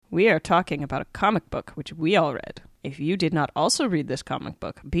we are talking about a comic book which we all read. If you did not also read this comic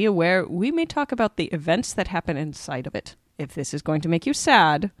book, be aware we may talk about the events that happen inside of it. If this is going to make you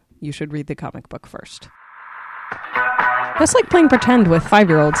sad, you should read the comic book first. That's like playing pretend with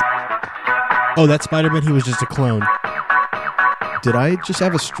 5-year-olds. Oh, that Spider-Man, he was just a clone. Did I just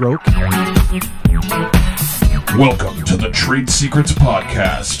have a stroke? Welcome to the Trade Secrets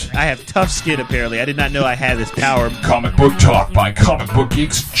Podcast. I have tough skin, apparently. I did not know I had this power. Comic book talk by comic book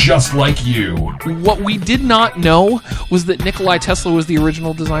geeks just like you. What we did not know was that Nikolai Tesla was the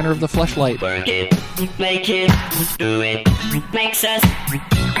original designer of the fleshlight. Work it, make it, do it, makes us.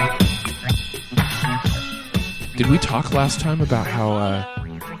 Did we talk last time about how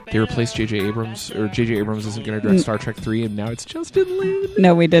they replaced J.J. Abrams, or J.J. Abrams isn't going to direct Star Trek 3, and now it's Justin Lin?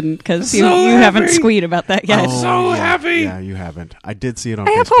 No, we didn't, because you So haven't happy. squeed about that yet. So happy. Yeah, you haven't. I did see it on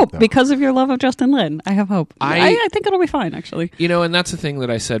I Facebook, have hope though. because of your love of Justin Lin. I have hope. I think it'll be fine, actually. You know, and that's the thing that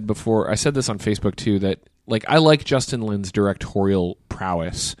I said before. I said this on Facebook, too, that like I like Justin Lin's directorial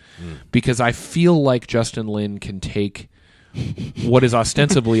prowess because I feel like Justin Lin can take what is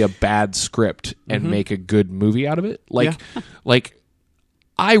ostensibly a bad script and make a good movie out of it. Like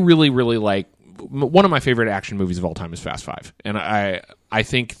I really, really like one of my favorite action movies of all time is Fast Five, and I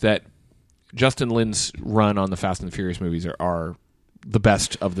think that Justin Lin's run on the Fast and the Furious movies are the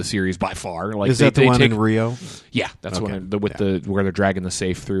best of the series by far. Like, Is that the one in Rio? Yeah, that's Okay. one where they're dragging the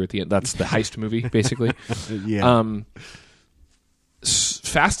safe through at the end. That's the heist movie, basically. Yeah.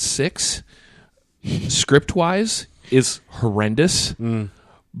 Fast 6, script-wise, is horrendous.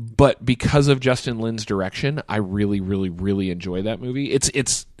 But because of Justin Lin's direction, I really, really, really enjoy that movie.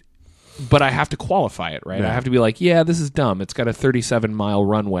 But I have to qualify it, right? Yeah. I have to be like, yeah, this is dumb. It's got a 37-mile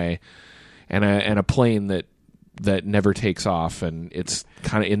runway and a plane that never takes off, and it's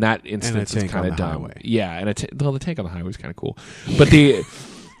kind of in that instance it's kind of dumb. Highway. Yeah, and the tank on the highway is kind of cool, but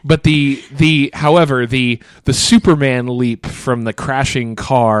however the Superman leap from the crashing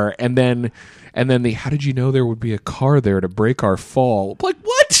car and then how did you know there would be a car there to break our fall? Like,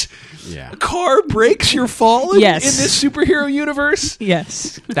 what? Yeah. A car breaks your fall in Yes. this superhero universe?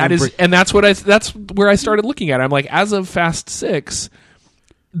 Yes. That's where I started looking at it. I'm like, as of Fast 6,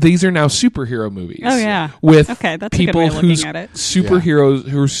 these are now superhero movies. Oh, yeah. With Okay, that's a good people way of looking whose at it. superheroes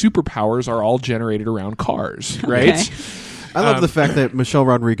whose superpowers are all generated around cars, right? Okay. I love the fact that Michelle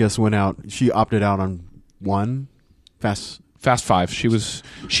Rodriguez went out. She opted out on one Fast 5.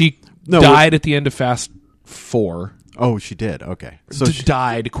 She No, died at the end of Fast 4. Oh, she did. Okay. So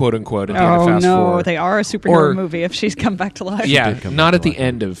Died, quote unquote, at the end of Oh, Fast 4. no. They are a superhero Or- movie if she's come back to life. Yeah, did come not back at to the life.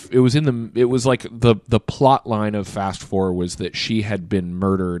 end of it was like the plot line of Fast 4 was that she had been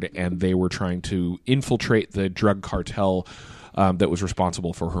murdered and they were trying to infiltrate the drug cartel that was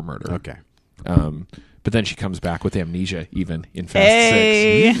responsible for her murder. okay. But then she comes back with amnesia even in Fast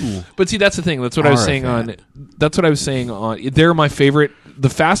Hey. 6. But see, that's the thing. That's what I was saying on they're my favorite. The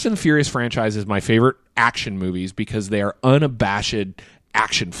Fast and the Furious franchise is my favorite action movies because they are unabashed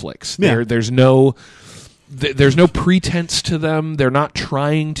action flicks. Yeah. There's no pretense to them. They're not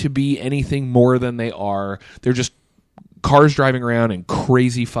trying to be anything more than they are. They're just cars driving around and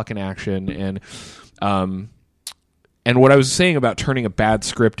crazy fucking action. And what I was saying about turning a bad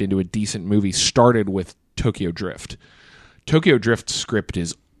script into a decent movie started with Tokyo Drift. Tokyo Drift's script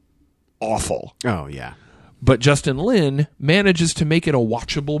is awful. Oh, yeah. But Justin Lin manages to make it a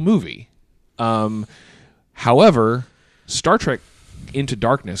watchable movie. However, Star Trek Into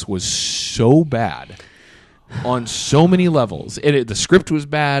Darkness was so bad on so many levels. The script was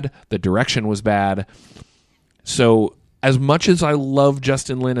bad. The direction was bad. So as much as I love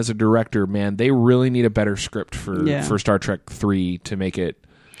Justin Lin as a director, man, they really need a better script for Star Trek 3 to make it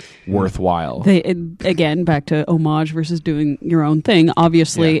worthwhile. Again, back to homage versus doing your own thing.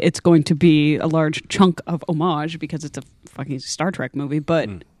 Obviously, it's going to be a large chunk of homage because it's a fucking Star Trek movie, but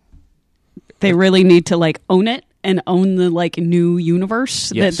they really need to like own it and own the like new universe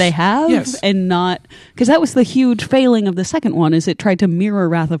that they have, and not because that was the huge failing of the second one is it tried to mirror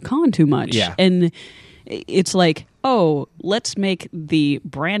Wrath of Khan too much, and it's like, oh, let's make the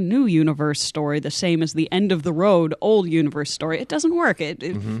brand new universe story the same as the end of the road old universe story. It doesn't work.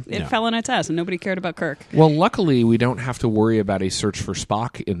 It fell on its ass, and nobody cared about Kirk. Well, luckily, we don't have to worry about a search for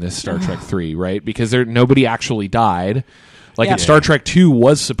Spock in this Star Trek 3, right? Because nobody actually died. Like in Star Trek 2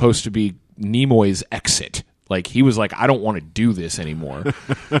 was supposed to be Nimoy's exit. Like, he was like, I don't want to do this anymore.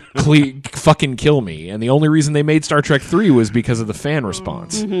 Fucking kill me. And the only reason they made Star Trek 3 was because of the fan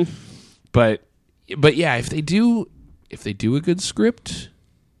response. But yeah, if they do a good script,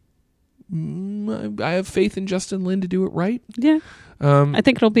 I have faith in Justin Lin to do it right. Yeah. I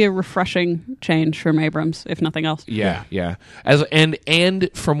think it'll be a refreshing change from Abrams, if nothing else. Yeah. And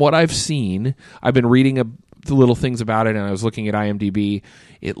from what I've seen, I've been reading the little things about it, and I was looking at IMDb.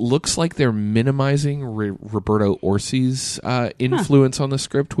 It looks like they're minimizing Roberto Orsi's influence on the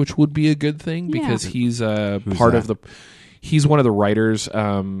script, which would be a good thing because he's part of the. He's one of the writers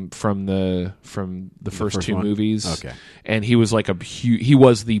from the first two movies. Okay. And he was like he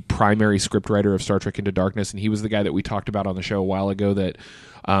was the primary scriptwriter of Star Trek Into Darkness, and he was the guy that we talked about on the show a while ago that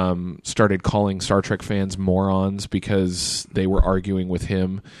started calling Star Trek fans morons because they were arguing with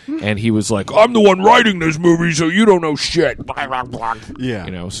him, and he was like, "I'm the one writing this movie, so you don't know shit." Yeah.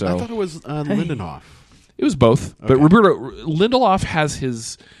 You know, so I thought it was Lindenhoff. it was both. But Roberto Lindelof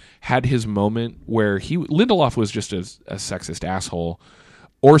had his moment where Lindelof was just a sexist asshole.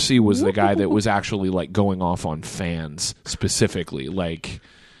 Orsi was the guy that was actually like going off on fans specifically, like.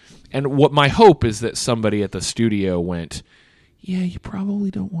 And what my hope is that somebody at the studio went, yeah, you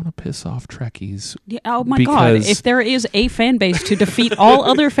probably don't want to piss off Trekkies. Yeah, oh my God! If there is a fan base to defeat all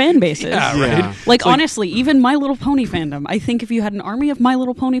other fan bases, Yeah. like honestly, even My Little Pony fandom, I think if you had an army of My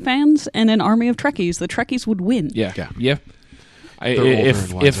Little Pony fans and an army of Trekkies, the Trekkies would win. Yeah.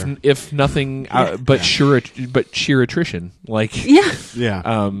 Older If nothing, but sheer attrition, like that's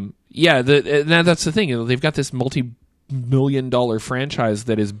the thing. You know, they've got this multi-million-dollar franchise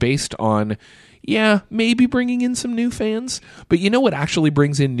that is based on, maybe bringing in some new fans, but you know what actually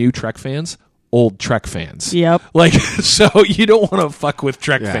brings in new Trek fans? Old Trek fans. Yep. Like, so you don't want to fuck with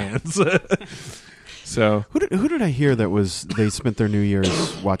Trek fans. So Who did I hear that they spent their New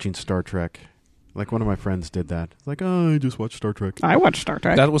Year's watching Star Trek? Like one of my friends did that. Like, I just watched Star Trek. I watched Star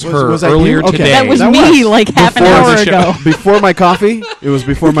Trek. that was her was that earlier you? Okay. today. That was That me, was like half an before hour the ago. Before my coffee? It was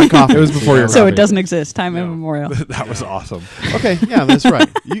before my coffee. It was before your So coffee. it doesn't exist. Time immemorial. That was awesome. Okay, yeah, that's right.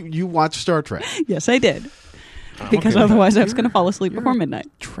 You watched Star Trek. Yes, I did. Because otherwise, I was going to fall asleep before midnight.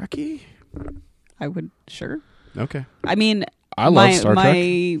 Trekkie? I would sure. Okay. I mean, I love Star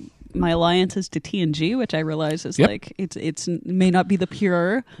Trek. My alliance is to TNG, which I realize is Yep. like it's may not be the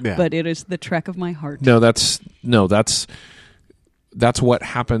pure, but it is the Trek of my heart. That's what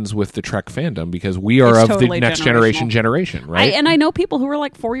happens with the Trek fandom because we are It's of totally the next generation, right? I know people who are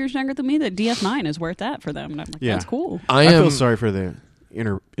like 4 years younger than me that DS9 is where it's at for them. And I'm like, Yeah. that's cool. I feel sorry for the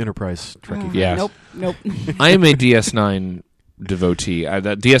Enterprise Trekkie. Yeah. Nope. I am a DS9 devotee.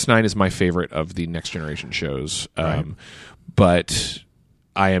 That DS9 is my favorite of the next generation shows, but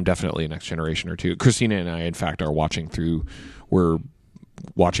I am definitely a next generation or two. Christina and I, in fact, are watching through all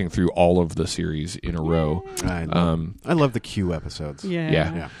of the series in a row. I love the Q episodes.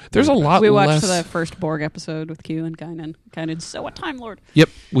 Yeah. There's a lot We watched less. the first Borg episode with Q and Guinan. Guinan's so a Time Lord. Yep,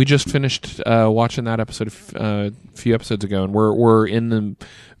 we just finished watching that episode a few episodes ago, and we're in the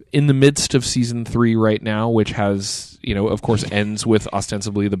midst of season 3 right now, which has, of course, ends with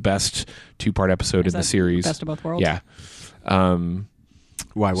ostensibly the best 2-part episode in the series. Best of Both Worlds. Yeah.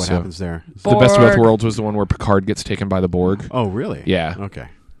 Why? What happens there? The Best of Both Borg. Worlds was the one where Picard gets taken by the Borg. Oh, really? Yeah. Okay.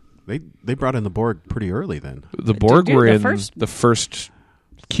 They brought in the Borg pretty early then. The Borg Dude, were the in first- the first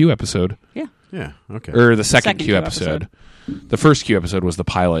Q episode, Yeah. Yeah. Okay. or the second Second Q Q episode. The first Q episode was the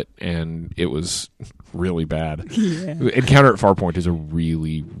pilot, and it was really bad. Encounter at Farpoint is a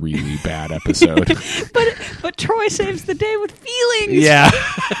really, really bad episode. But Troy saves the day with feelings. Yeah.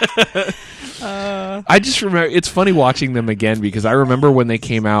 I just remember, it's funny watching them again because I remember when they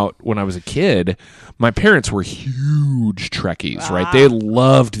came out when I was a kid, my parents were huge Trekkies, right? They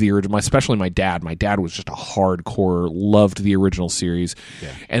loved the original, especially my dad. My dad was just a hardcore, loved the original series.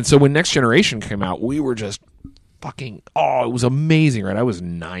 Yeah. And so when Next Generation came out, we were just fucking, it was amazing, right? I was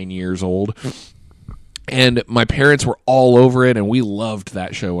 9 years old. And my parents were all over it, and we loved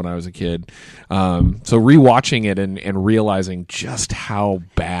that show when I was a kid. So rewatching it and realizing just how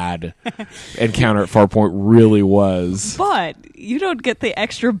bad Encounter at Farpoint really was. But you don't get the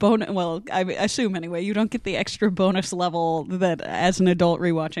extra bonus. Well, I assume anyway, you don't get the extra bonus level that as an adult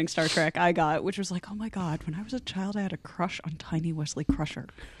rewatching Star Trek I got, which was like, oh my God, when I was a child, I had a crush on Tiny Wesley Crusher.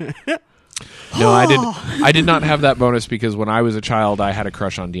 No, I did not have that bonus because when I was a child, I had a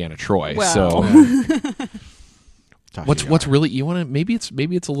crush on Deanna Troi. Well. So what's really, you want to, maybe it's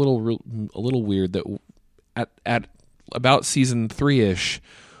a little weird that at about season 3-ish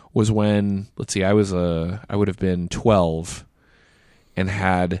was when, let's see, I would have been 12 and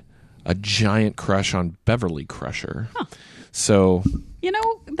had a giant crush on Beverly Crusher. Huh. So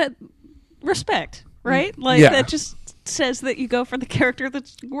that respect, right? Like that just says that you go for the character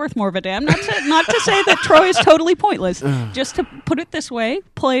that's worth more of a damn. Not to say that Troy is totally pointless. Just to put it this way,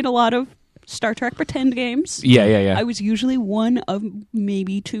 played a lot of Star Trek pretend games. Yeah. I was usually one of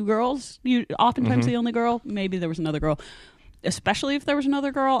maybe two girls. Oftentimes the only girl. Maybe there was another girl. Especially if there was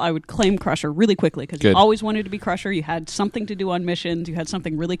another girl, I would claim Crusher really quickly because you always wanted to be Crusher. You had something to do on missions. You had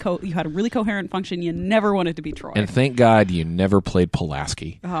something really you had a really coherent function. You never wanted to be Troy. And thank God you never played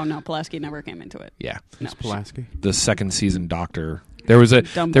Pulaski. Oh no, Pulaski never came into it. Yeah. Who's Pulaski? The second season Doctor. There was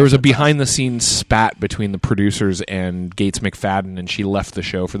a behind the scenes spat between the producers and Gates McFadden, and she left the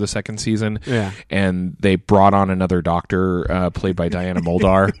show for the second season. Yeah. And they brought on another doctor played by Diana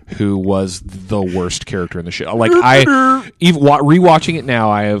Muldaur, who was the worst character in the show. Like rewatching it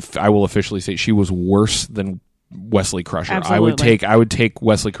now, I will officially say she was worse than Wesley Crusher. Absolutely. I would take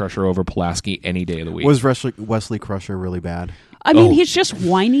Wesley Crusher over Pulaski any day of the week. Was Wesley Crusher really bad? I mean, he's just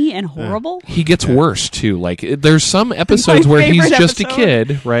whiny and horrible. He gets worse too. Like there's some episodes where he's just a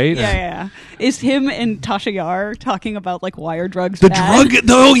kid, right? Yeah. Is him and Tasha Yar talking about like why are drugs the bad? drug?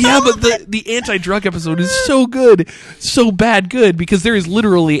 No, yeah, but the anti-drug episode is so good, so bad good because there is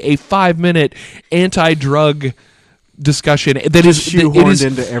literally a 5-minute anti-drug discussion that is shoehorned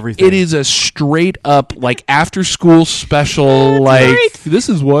into everything. It is a straight up like after school special. Like great. This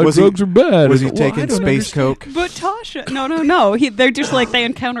is why drugs are bad. Was he Well, taking I don't space understand. coke? But Tasha, no. They're just like they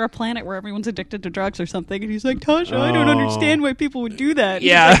encounter a planet where everyone's addicted to drugs or something, and he's like, Tasha, I don't understand why people would do that. And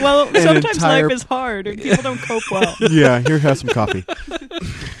Yeah. he's like, well, sometimes entire- life is hard and people don't cope well. Yeah, here, have some coffee.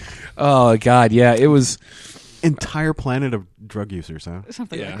 Oh God, yeah, it was. Entire planet of drug users, huh?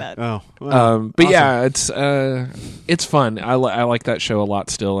 Something Yeah. like that. Oh, well, But awesome. yeah, it's fun. I like that show a lot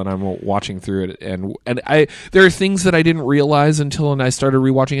still, and I'm watching through it. And there are things that I didn't realize until I started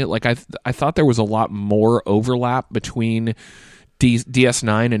rewatching it. Like I thought there was a lot more overlap between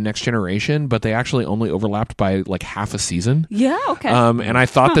DS9 and Next Generation, but they actually only overlapped by like half a season. Yeah, okay. And I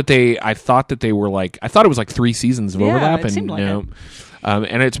thought that they were like, I thought it was like 3 seasons of Yeah, overlap, it and seemed like it.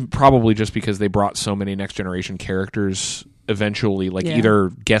 and it's probably just because they brought so many Next Generation characters eventually, like Yeah. either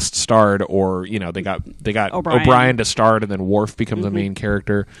guest starred or they got O'Brien to start, and then Worf becomes the main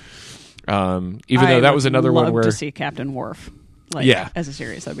character. Even though that was another one where to see Captain Worf, as a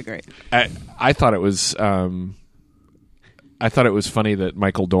series, that'd be great. I thought it was. I thought it was funny that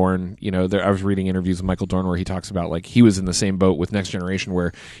Michael Dorn, I was reading interviews with Michael Dorn where he talks about like he was in the same boat with Next Generation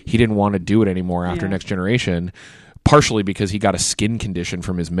where he didn't want to do it anymore after Next Generation, partially because he got a skin condition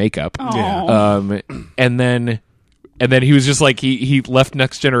from his makeup. Yeah. And then he was just like he left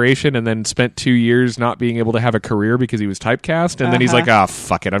Next Generation and then spent 2 years not being able to have a career because he was typecast, and then he's like,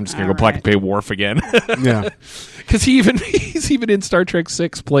 fuck it, I'm just gonna go All right. play Worf again. Yeah. Because he's even in Star Trek VI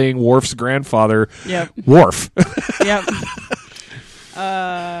playing Worf's grandfather. Yep. Worf. Yep.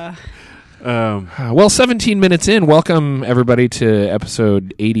 Well, 17 minutes in. Welcome everybody to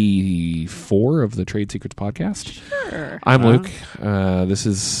episode 84 of the Trade Secrets podcast. Sure. I'm Luke. This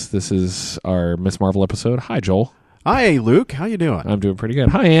is our Miss Marvel episode. Hi, Joel. Hi, Luke. How you doing? I'm doing pretty good.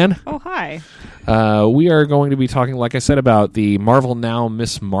 Hi, Ann. Oh, hi. We are going to be talking, like I said, about the Marvel Now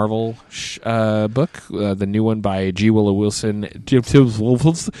Miss Marvel book, the new one by G. Willow Wilson,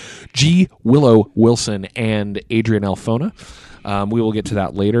 and Adrian Alfona. We will get to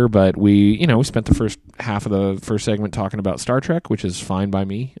that later, but we spent the first half of the first segment talking about Star Trek, which is fine by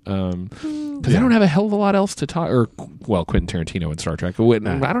me. Because I don't have a hell of a lot else to talk, Quentin Tarantino and Star Trek. I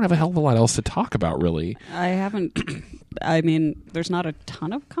don't have a hell of a lot else to talk about, really. I haven't. I mean, there's not a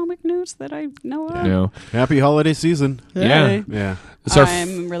ton of comic news that I know of. No. Happy holiday season. Yeah. Yeah. It's our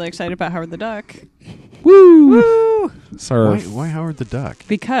I'm really excited about Howard the Duck. Woo! Woo! It's our Why Howard the Duck?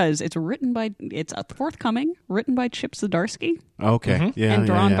 Because it's forthcoming, written by Chip Zdarsky Okay. Yeah. and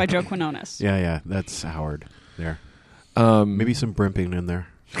drawn yeah. by Joe Quinones. Yeah. That's Howard there. Maybe some brimping in there.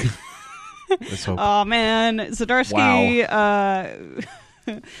 Let's hope. Oh man, Zdarsky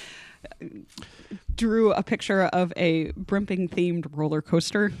drew a picture of a brimping themed roller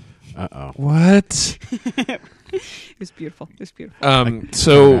coaster. Uh-oh. what? It was beautiful.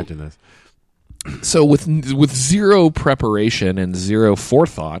 So Imagine this. So with zero preparation and zero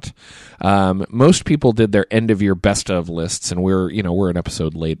forethought, most people did their end of year best of lists, and we're an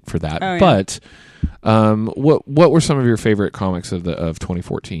episode late for that. Oh, yeah. But what were some of your favorite comics of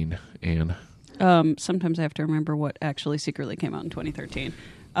 2014, Anne? Sometimes I have to remember what actually secretly came out in 2013.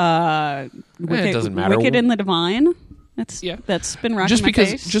 It doesn't matter. Wicked and the Divine. That's been rocking Just my because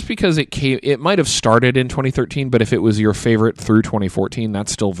face. just because it might have started in 2013, but if it was your favorite through 2014,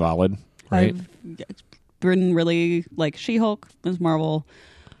 that's still valid, right? It's been really like She-Hulk, Ms. Marvel.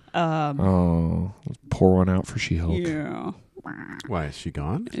 Pour one out for She-Hulk. Yeah. Why is she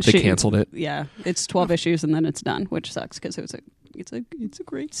gone? They canceled it. Yeah, it's 12 issues and then it's done, which sucks because it's a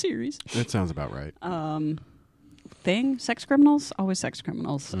great series. That sounds about right. thing. Sex criminals, always sex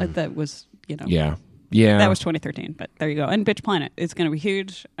criminals. That was, Yeah. that was 2013. But there you go. And Bitch Planet, it's going to be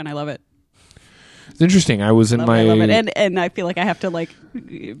huge, and I love it. It's interesting. I was in I love it. And I feel like I have to like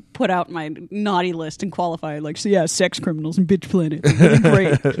put out my naughty list and qualify like, so yeah, sex criminals and Bitch Planet. Really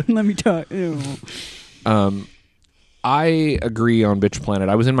great. Let me talk. Ew. I agree on Bitch Planet.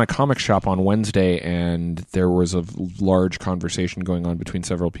 I was in my comic shop on Wednesday, and there was a large conversation going on between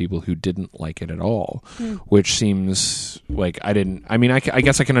several people who didn't like it at all, which seems like I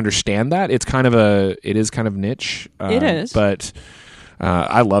guess I can understand that. It is kind of niche. It is. But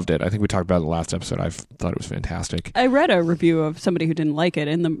I loved it. I think we talked about it in the last episode. I thought it was fantastic. I read a review of somebody who didn't like it,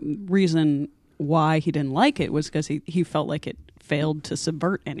 and the reason why he didn't like it was because he felt like it failed to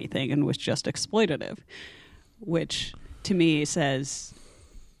subvert anything and was just exploitative. Which, to me, says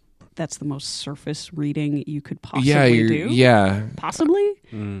that's the most surface reading you could possibly do. Yeah. Possibly?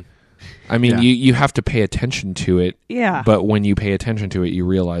 I mean, you have to pay attention to it. Yeah. But when you pay attention to it, you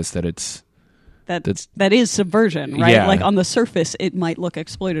realize that that is subversion, right? Yeah. Like, on the surface, it might look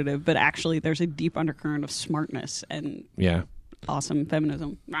exploitative, but actually there's a deep undercurrent of smartness and awesome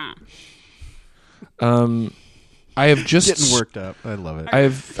feminism. I have just Getting worked up. I love it.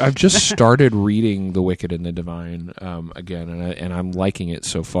 I've just started reading The Wicked and the Divine again, and I'm liking it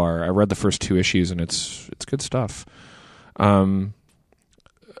so far. I read the first 2 issues, and it's good stuff. I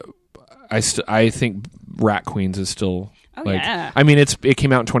think Rat Queens is still I mean, it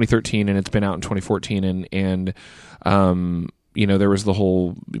came out in 2013 and it's been out in 2014, and there was the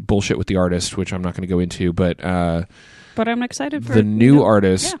whole bullshit with the artist, which I'm not going to go into, but I'm excited for the new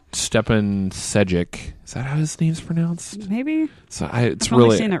artist, Stepan Sejic. Is that how his name's pronounced? Maybe. So I've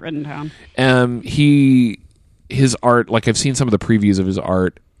only seen it written down. His art, like I've seen some of the previews of his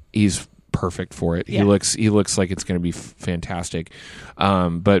art. He's perfect for it. Yeah. He looks like it's going to be fantastic.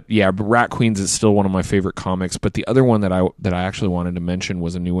 But Rat Queens is still one of my favorite comics. But the other one that I actually wanted to mention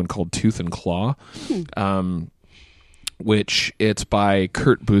was a new one called Tooth and Claw, which it's by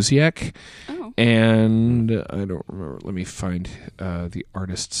Kurt Busiek. And I don't remember. Let me find the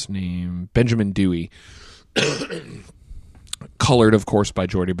artist's name. Benjamin Dewey. Colored, of course, by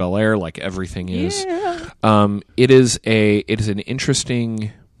Jordi Belair, like everything is. Yeah. It is an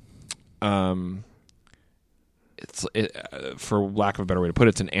interesting. For lack of a better way to put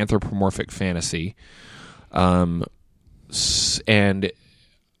it, it's an anthropomorphic fantasy, and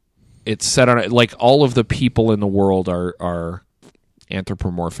it's set on like all of the people in the world are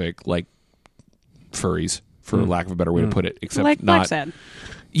anthropomorphic, like furries, for lack of a better way to put it, except like not. Black Sad.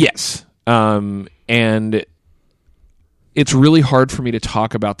 Yes, and it's really hard for me to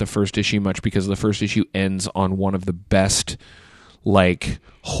talk about the first issue much because the first issue ends on one of the best, like,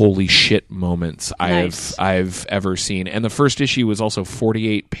 holy shit moments I've ever seen. And the first issue was also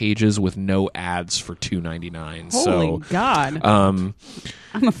 48 pages with no ads for $2.99. Holy God. I'm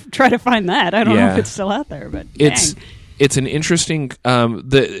going to try to find that. I don't know if it's still out there, but it's an interesting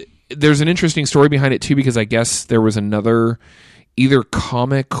there's an interesting story behind it too, because I guess there was another either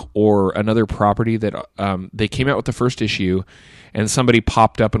comic or another property that they came out with the first issue and somebody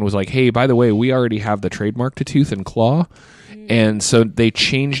popped up and was like, hey, by the way, we already have the trademark to Tooth and Claw. And so they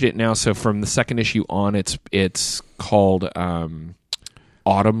changed it now. So from the second issue on, it's called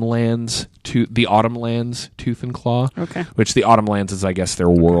Autumnlands, the Autumnlands Tooth and Claw. Okay. Which the Autumnlands is, I guess, their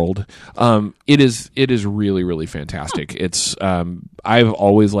world. It is really, really fantastic. It's I've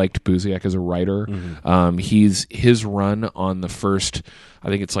always liked Busiek as a writer. His run on the first, I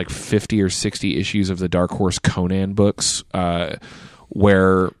think it's like 50 or 60 issues of the Dark Horse Conan books,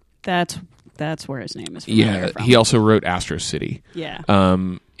 where that's where his name is from. He also wrote Astro City. Yeah.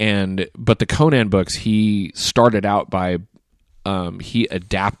 But the Conan books, he started out by he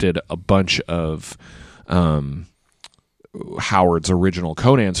adapted a bunch of Howard's original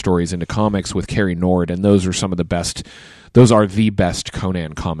Conan stories into comics with Cary Nord, and those are some of the best. Those are the best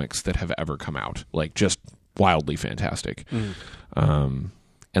Conan comics that have ever come out. Like, just wildly fantastic. And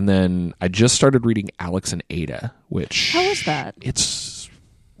then I just started reading Alex and Ada, which how is that? It's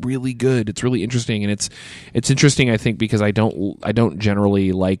really good. It's really interesting, and it's interesting, I think, because I don't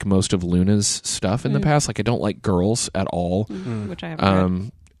generally like most of Luna's stuff in the past. Like, I don't like girls at all, which I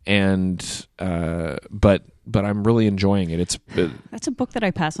haven't read. But I'm really enjoying it. That's a book that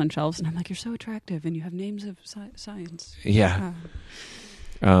I pass on shelves, and I'm like, you're so attractive, and you have names of science. Yeah.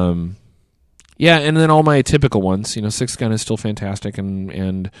 Yeah, and then all my typical ones. Six Gun is still fantastic,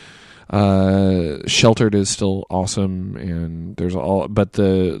 and Sheltered is still awesome, and there's but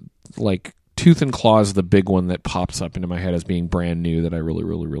the like Tooth and Claw is the big one that pops up into my head as being brand new that I really,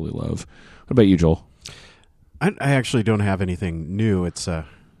 really, really love. What about you, Joel? I actually don't have anything new. It's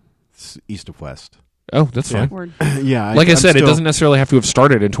East of West. Oh, that's fine. Word. Yeah, Like I I'm said, it still- doesn't necessarily have to have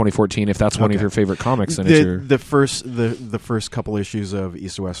started in 2014. If that's one of Okay. your favorite comics, then it's your... The first couple issues of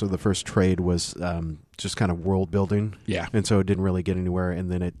East to West, or the first trade, was just kind of world building. Yeah. And so it didn't really get anywhere, and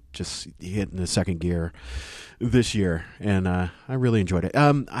then it just hit in the second gear this year, and I really enjoyed it.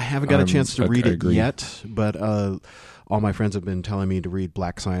 I haven't got a chance to read I it agree. yet, but all my friends have been telling me to read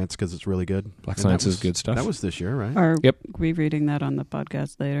Black Science because it's really good. Black And Science that is good stuff. That was this year, right? Are Yep. we reading that on the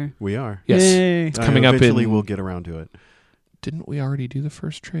podcast later? We are. Yes. Yay. It's coming up Eventually, in... we'll get around to it. Didn't we already do the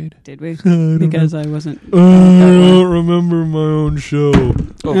first trade? Did we? Because I wasn't. I don't remember my own show.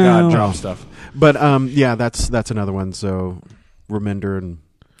 Oh, God, No. drop stuff. But yeah, that's another one. So Remender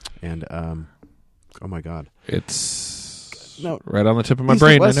and oh my God, It's No. right on the tip of my East to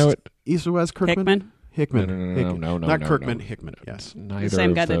brain. I West. know it. East or West Kirkman? Hickman, Hickman. No, Not no, Kirkman, no. Hickman. Yes. Neither the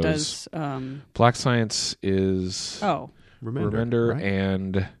same of guy that those. does. Black Science is Remender, right?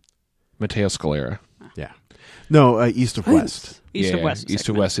 and Matteo Scalera. Yeah. No, East of West. East Yeah, of West. East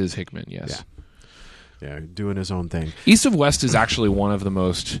of West is Hickman, yes. Yeah, doing his own thing. East of West is actually one of the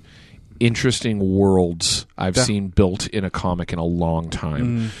most interesting worlds I've Yeah. seen built in a comic in a long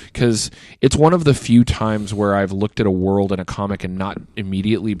time, because it's one of the few times where I've looked at a world in a comic and not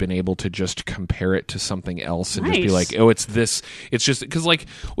immediately been able to just compare it to something else and just be Nice. like, oh, it's this. It's just because, like,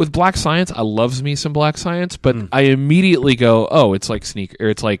 with Black Science, I loves me some Black Science, but I immediately go, oh, it's like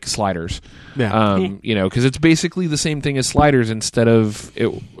it's like Sliders. Yeah. You know, because it's basically the same thing as Sliders, instead of it,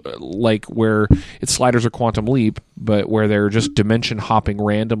 like where it's Sliders or Quantum Leap, but where they're just dimension hopping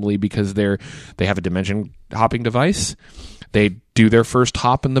randomly because they have a dimension hopping device. They do their first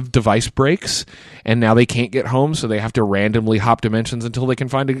hop and the device breaks, and now they can't get home, so they have to randomly hop dimensions until they can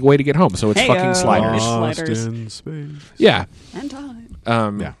find a way to get home. So it's Hey-o. fucking Sliders. Sliders. Lost in space. Yeah. And time.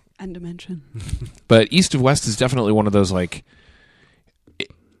 Yeah. And dimension. But East of West is definitely one of those, like,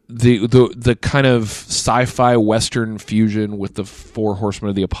 the kind of sci-fi Western fusion with the Four Horsemen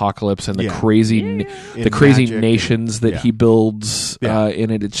of the Apocalypse and the Yeah. crazy In crazy magic nations that yeah. he builds Yeah. in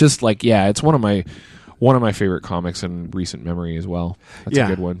it. It's just like, yeah, it's one of my favorite comics in recent memory as well. That's yeah, a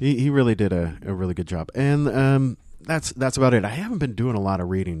good one. He really did a really good job. And that's about it. I haven't been doing a lot of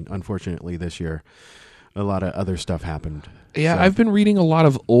reading, unfortunately, this year. A lot of other stuff happened. Yeah, So- I've been reading a lot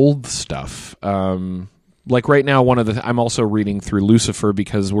of old stuff. Like right now, I'm also reading through Lucifer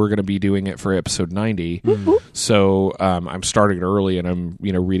because we're going to be doing it for episode 90. So I'm starting early and I'm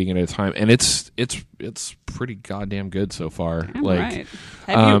reading it at a time, and it's pretty goddamn good so far. All like, right.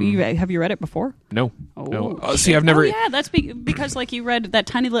 Have you read it before? no, Oh, no. shit. See, I've never. Oh, yeah, that's because like you read that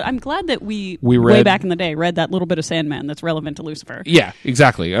tiny little. I'm glad that we We way read- back in the day read that little bit of Sandman that's relevant to Lucifer. Yeah,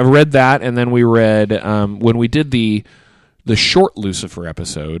 exactly. I've read that, and then we read when we did the short Lucifer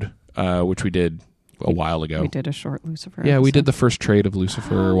episode, which we did a while ago. We did a short Lucifer. Yeah, we episode. did the first trade of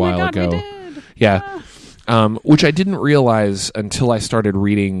Lucifer a Oh while my God, ago. We did. Yeah, which I didn't realize until I started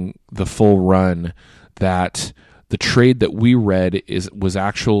reading the full run that the trade that we read was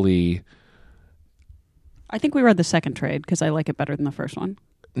actually I think we read the second trade because I like it better than the first one.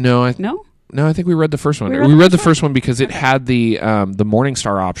 no. I think we read the first one. We read the first one because it had the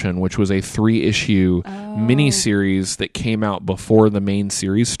Morningstar option, which was a 3-issue mini series that came out before the main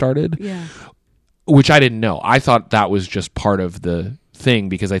series started. Yeah. Which I didn't know. I thought that was just part of the thing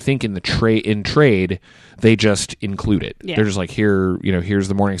because I think in the trade they just include it. Yeah. They're just like, here's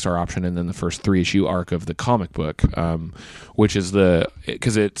the Morningstar option, and then the first 3-issue arc of the comic book, which is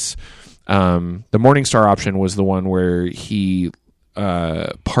because it's the Morningstar option was the one where he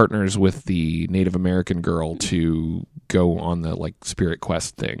partners with the Native American girl to go on the like spirit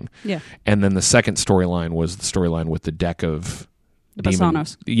quest thing. Yeah. And then the second storyline was the storyline with the deck of The demon-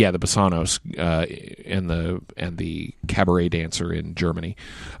 Basanos. Yeah, the Basanos and the cabaret dancer in Germany.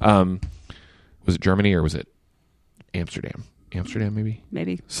 Was it Germany or was it Amsterdam? Amsterdam, maybe.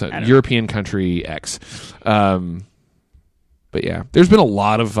 Maybe. So I don't European country X. But yeah, there's been a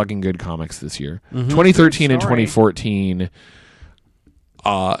lot of fucking good comics this year. 2013 and Sorry. 2014.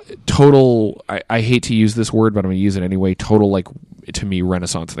 Total. I hate to use this word, but I'm going to use it anyway. Total, like, to me,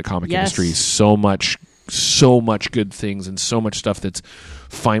 renaissance of the comic Yes. industry. So much good things and so much stuff that's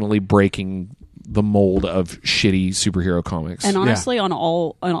finally breaking the mold of shitty superhero comics. And honestly, on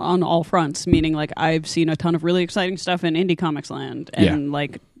all fronts, meaning like I've seen a ton of really exciting stuff in indie comics land and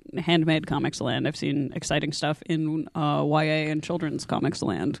like handmade comics land. I've seen exciting stuff in YA and children's comics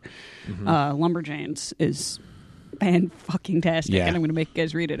land. Lumberjanes is fan-fucking-tastic, Yeah. and I'm going to make you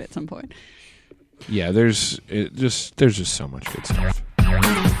guys read it at some point. Yeah, there's just so much good stuff.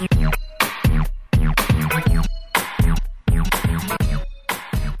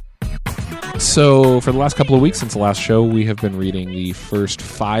 So for the last couple of weeks since the last show, we have been reading the first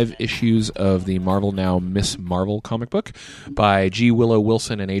 5 issues of the Marvel Now Miss Marvel comic book by G. Willow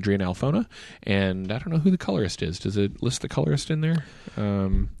Wilson and Adrian Alphona. And I don't know who the colorist is. Does it list the colorist in there?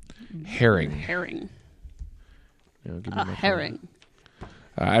 Herring. Herring. No, give me my Herring.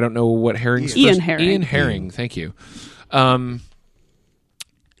 I don't know what Herring's Ian first. Herring. Ian Herring. Thank you.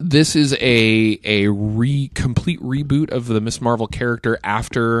 This is a complete reboot of the Miss Marvel character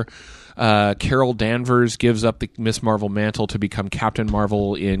after Carol Danvers gives up the Miss Marvel mantle to become Captain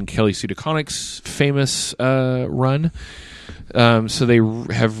Marvel in Kelly Sue DeConnick's famous run. So they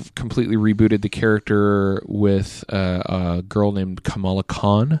have completely rebooted the character with a girl named Kamala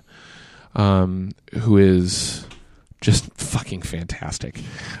Khan, who is just fucking fantastic.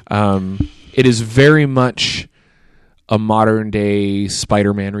 It is very much a modern day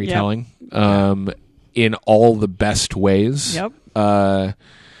Spider-Man retelling, in all the best ways. Yep.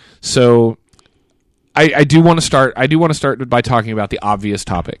 So I do want to start. I do want to start by talking about the obvious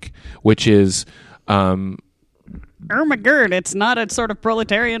topic, which is Irma Gerd, it's not a sort of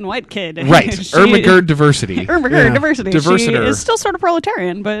proletarian white kid. right. Irma Gerd diversity. Irma Gerd diversity. She Diversitor. is still sort of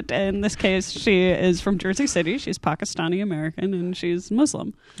proletarian, but in this case, she is from Jersey City. She's Pakistani American, and she's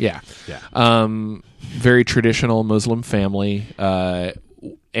Muslim. Yeah. Very traditional Muslim family,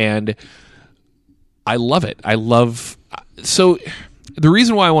 and I love it. So the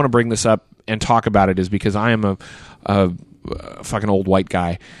reason why I want to bring this up and talk about it is because I am a fucking old white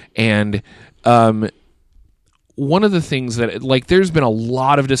guy, and one of the things that, like, there's been a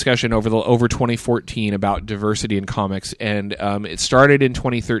lot of discussion over 2014 about diversity in comics, and it started in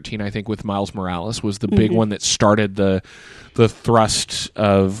 2013, I think, with Miles Morales was the big one that started the thrust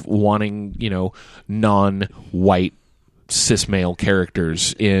of wanting, non-white cis male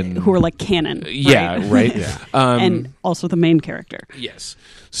characters in who are like canon. Yeah, right. And also the main character. Yes.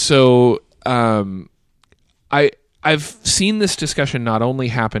 So I've seen this discussion not only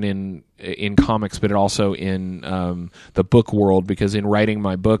happen in comics, but also in the book world, because in writing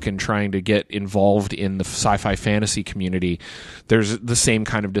my book and trying to get involved in the sci-fi fantasy community, there's the same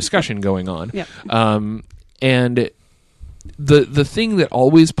kind of discussion going on. Yep. And the thing that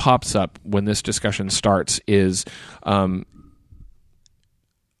always pops up when this discussion starts is on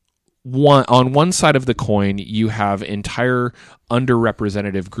one side of the coin, you have entire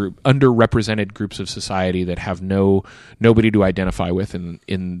underrepresented groups of society that have nobody to identify with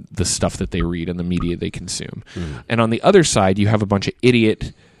in the stuff that they read and the media they consume. And on the other side, you have a bunch of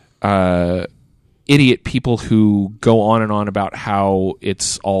idiot people who go on and on about how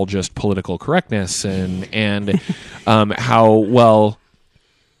it's all just political correctness and how, well,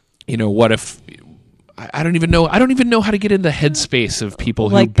 what if I don't even know how to get in the headspace of people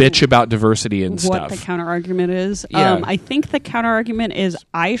who bitch about diversity and what stuff. The counter argument is. Yeah. I think the counter argument is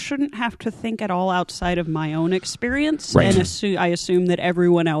I shouldn't have to think at all outside of my own experience, Right. and I assume that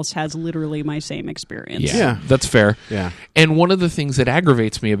everyone else has literally my same experience. Yeah, that's fair. Yeah. And one of the things that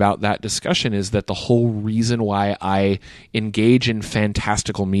aggravates me about that discussion is that the whole reason why I engage in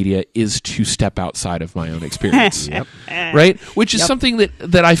fantastical media is to step outside of my own experience. Right? Which is something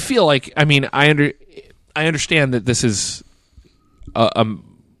that I feel like, I mean, I understand that this is a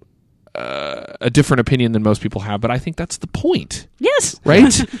different opinion than most people have, but I think that's the point. Yes.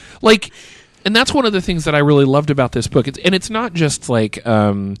 Right? And that's one of the things that I really loved about this book. It's not just like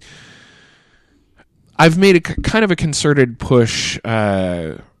I've made a kind of a concerted push.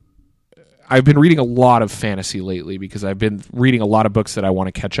 I've been reading a lot of fantasy lately because I've been reading a lot of books that I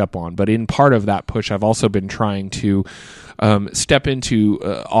want to catch up on. But in part of that push, I've also been trying to step into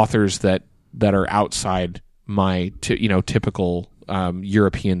authors that are outside my typical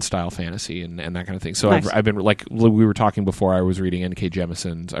European style fantasy and that kind of thing. So nice. I've been, like we were talking before, I was reading N.K.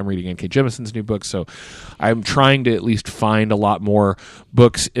 Jemisin's. I'm reading N.K. Jemisin's new book. So I'm trying to at least find a lot more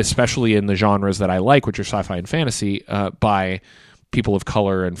books, especially in the genres that I like, which are sci-fi and fantasy, by people of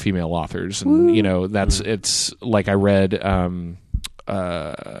color and female authors. And it's like I read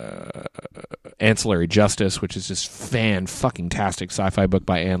Ancillary Justice, which is just fan-fucking-tastic sci-fi book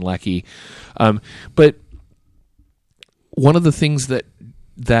by Ann Leckie. But one of the things that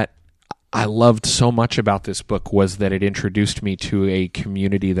I loved so much about this book was that it introduced me to a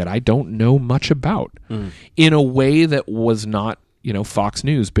community that I don't know much about in a way that was not, Fox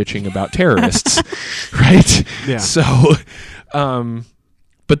News bitching about terrorists, right? Yeah. So,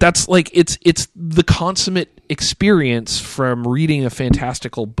 but that's like it's the consummate experience from reading a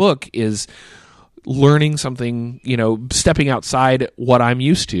fantastical book is learning something, stepping outside what I'm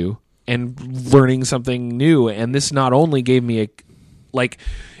used to and learning something new. And this not only gave me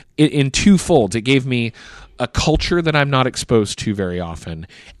in two folds, it gave me a culture that I'm not exposed to very often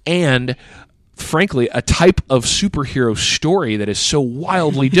and frankly, a type of superhero story that is so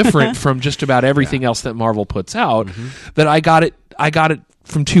wildly different from just about everything else that Marvel puts out that I got it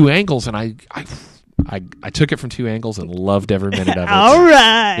from two angles, and I took it from two angles and loved every minute of it. All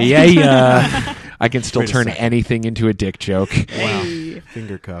right. Yeah. I can still Wait a turn second. anything into a dick joke. Wow,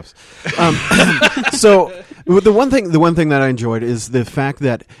 finger cuffs. So the one thing that I enjoyed is the fact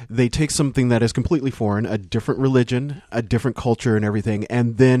that they take something that is completely foreign, a different religion, a different culture, and everything,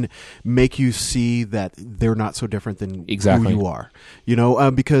 and then make you see that they're not so different than Exactly. who you are. You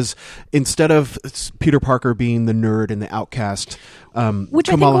know, because instead of Peter Parker being the nerd and the outcast, Which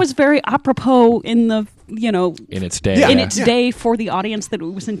I Kamala, think was very apropos in the, you know, In its day. Yeah. in Yeah. its day for the audience that it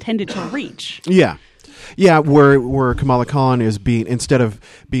was intended to reach. Yeah, where Kamala Khan is being, instead of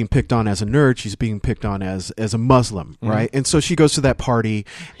being picked on as a nerd, she's being picked on as a Muslim, right? And so she goes to that party,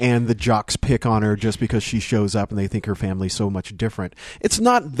 and the jocks pick on her just because she shows up, and they think her family's so much different. It's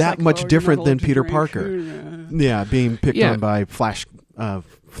not that much different than Peter Parker. Yeah, being picked on by Flash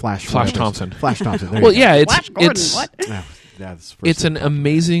Thompson. Flash Thompson. There Well, you go. yeah, Flash Gordon, it's what? Yeah, that's first it's an thing.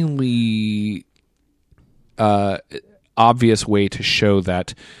 amazingly obvious way to show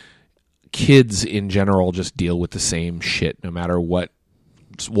that kids in general just deal with the same shit no matter what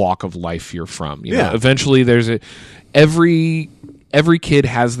walk of life you're from. You know, Yeah. eventually there's every kid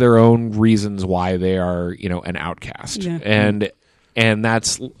has their own reasons why they are, you know, an outcast. Yeah. And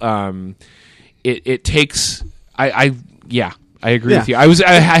that's it takes I agree Yeah. with you.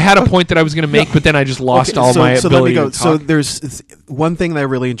 I had a point that I was going to make, but then I just lost all my so ability let me go. to So talk. there's one thing that I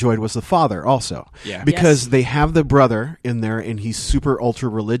really enjoyed was the father also. Yeah. Because Yes. they have the brother in there, and he's super ultra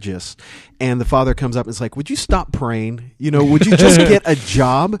religious, and the father comes up and is like, "Would you stop praying? You know, would you just get a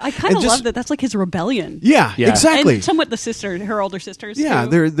job?" I kind of And just- love that. That's like his rebellion. Yeah, Yeah. exactly. And somewhat the sister, her older sisters. Yeah,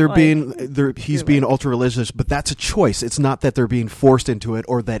 too. they're Like, being he's being ultra religious, but that's a choice. It's not that they're being forced into it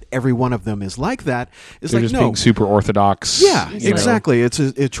or that every one of them is like that. It's They're like just no, being super orthodox. yeah, you know. exactly. It's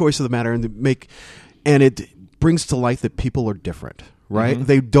a choice of the matter, and it brings to light that people are different, right?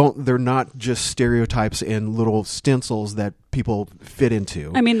 They're not just stereotypes and little stencils that people fit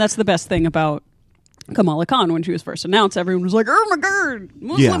into. I mean, that's the best thing about Kamala Khan. When she was first announced, everyone was like, "Oh my god,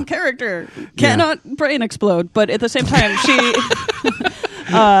 Muslim Yeah. character cannot brain explode." But at the same time,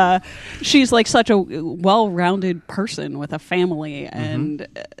 she's like such a well-rounded person with a family, and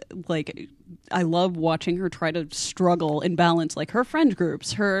like I love watching her try to struggle and balance like her friend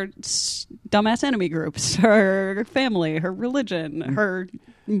groups, her dumbass enemy groups, her family, her religion, her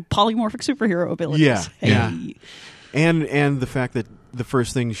polymorphic superhero abilities. Yeah, yeah. Hey. And the fact that the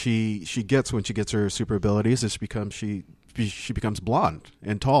first thing she gets when she gets her super abilities is she becomes blonde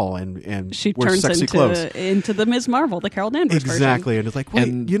and tall and She wears turns sexy clothes. into the Ms. Marvel, the Carol Danvers Exactly, and it's like, wait,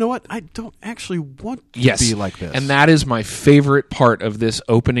 And- you know what? I don't actually want to Yes. be like this. And that is my favorite part of this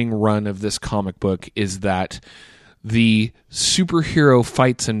opening run of this comic book is that the superhero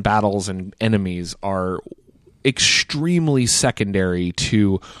fights and battles and enemies are extremely secondary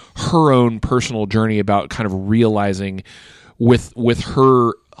to her own personal journey about kind of realizing with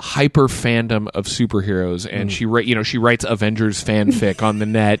her hyper fandom of superheroes, and she writes Avengers fanfic on the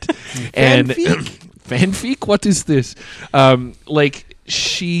net and fanfic. What is this? Like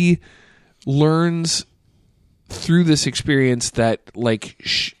she learns through this experience that like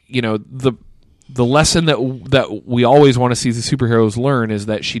the lesson that we always want to see the superheroes learn is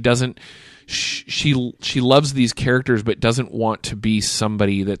that she doesn't she loves these characters but doesn't want to be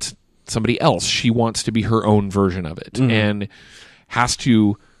somebody that's somebody else. She wants to be her own version of it and has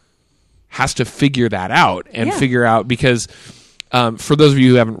to figure that out and figure out because for those of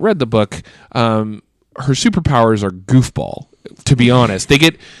you who haven't read the book, her superpowers are goofball. To be honest, they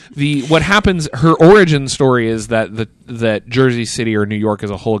get what happens. Her origin story is that Jersey City or New York as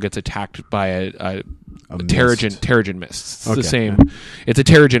a whole gets attacked by a Terrigen mist. It's the same. yeah. It's a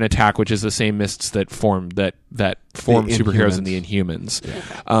Terrigen attack, which is the same mists that form superheroes in the Inhumans.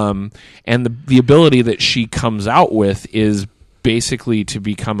 And the ability that she comes out with is basically to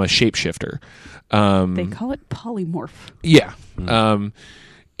become a shapeshifter. They call it polymorph. Yeah.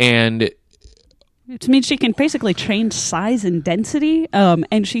 And It means she can basically change size and density,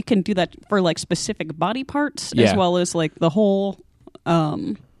 and she can do that for like specific body parts as Yeah. well as like the whole.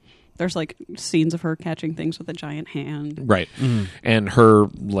 There's like scenes of her catching things with a giant hand. right. And her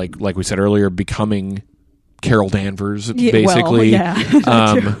like we said earlier, becoming Carol Danvers, Yeah, basically. well,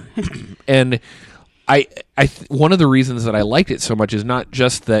 yeah. And one of the reasons that I liked it so much is not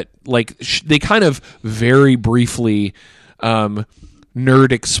just that like they kind of very briefly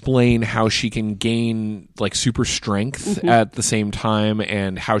nerd explain how she can gain like super strength at the same time,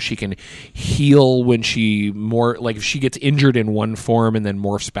 and how she can heal when she if she gets injured in one form and then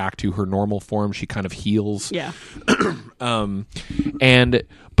morphs back to her normal form, she kind of heals. Yeah.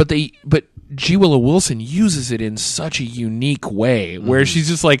 But G. Willow Wilson uses it in such a unique way where she's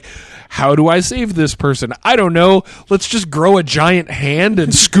just like, how do I save this person? I don't know. Let's just grow a giant hand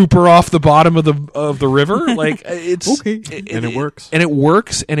and scoop her off the bottom of the river. Like it's Okay. And it works. And it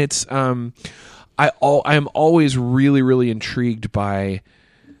works. And it's I am always really, really intrigued by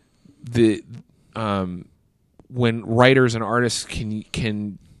the when writers and artists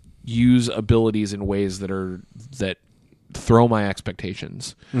can use abilities in ways that throw my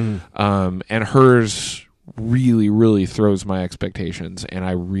expectations. And hers really, really throws my expectations, and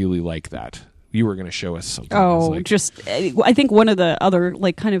I really like that. You were going to show us something. I think one of the other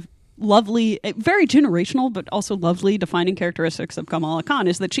like kind of lovely, very generational, but also lovely defining characteristics of Kamala Khan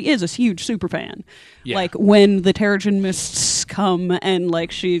is that she is a huge super fan. Yeah. Like when the Terrigen Mists come and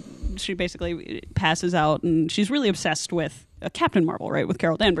like she basically passes out, and she's really obsessed with Captain Marvel, right, with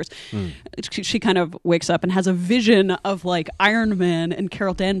Carol Danvers. She kind of wakes up and has a vision of like Iron Man and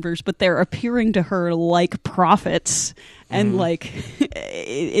Carol Danvers, but they're appearing to her like prophets, and like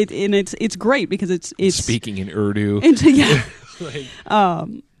it's great because it's speaking in Urdu.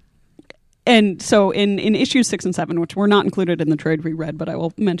 And so in issues 6 and 7, which were not included in the trade we read, but I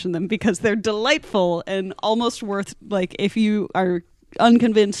will mention them because they're delightful and almost worth, like, if you are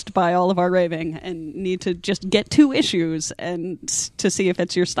unconvinced by all of our raving and need to just get 2 issues and to see if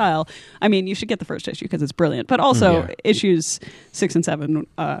it's your style, I mean, you should get the first issue because it's brilliant. But also issues 6 and 7,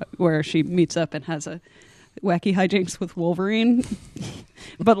 where she meets up and has a wacky hijinks with Wolverine.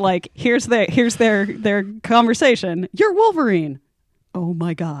 But like, here's their conversation. You're Wolverine. Oh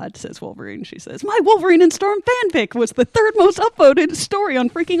my God, says Wolverine. She says, my Wolverine and Storm fanfic was the 3rd most upvoted story on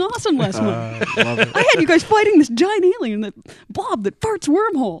Freaking Awesome last month. Love it. I had you guys fighting this giant alien blob that farts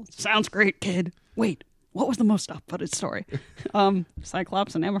wormhole. Sounds great, kid. Wait, what was the most upvoted story?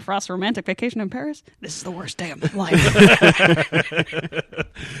 Cyclops and Emma Frost's romantic vacation in Paris? This is the worst day of my life.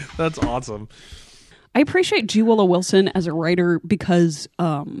 That's awesome. I appreciate G. Willow Wilson as a writer because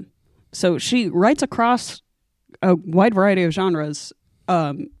so she writes across a wide variety of genres,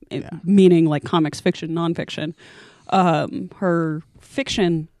 meaning like comics, fiction, nonfiction. Her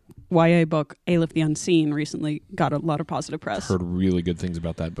fiction YA book, Aleph the Unseen, recently got a lot of positive press. Heard really good things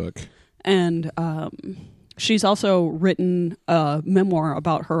about that book. And she's also written a memoir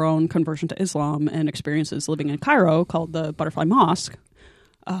about her own conversion to Islam and experiences living in Cairo called The Butterfly Mosque,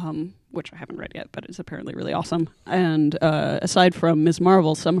 which I haven't read yet, but it's apparently really awesome. And aside from Ms.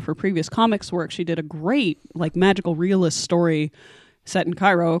 Marvel, some of her previous comics work, she did a great like magical realist story set in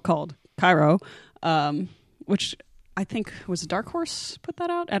Cairo called Cairo, which I think was Dark Horse put that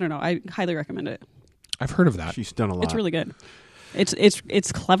out. I don't know. I highly recommend it. I've heard of that. She's done a lot. It's really good.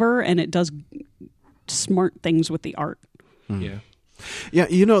 It's clever, and it does smart things with the art. Yeah. Yeah,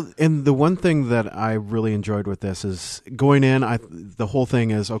 you know, and the one thing that I really enjoyed with this is going in, the whole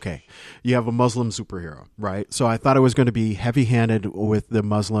thing is, okay, you have a Muslim superhero, right? So I thought it was going to be heavy-handed with the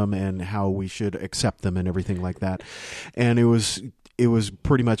Muslim and how we should accept them and everything like that. And it was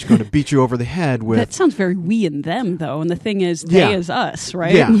pretty much going to beat you over the head with... That sounds very we and them, though. And the thing is, they is us,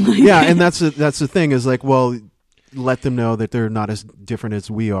 right? Yeah, yeah, and that's the thing is like, well... let them know that they're not as different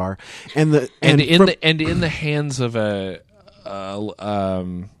as we are, and in the hands of a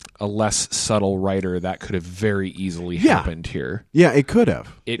less subtle writer, that could have very easily happened here. Yeah, it could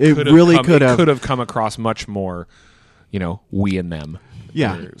have. It could have come across much more, we and them.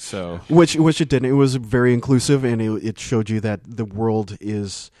 Yeah. So which it didn't. It was very inclusive, and it showed you that the world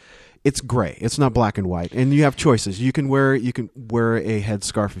is. It's gray. It's not black and white, and you have choices. You can wear a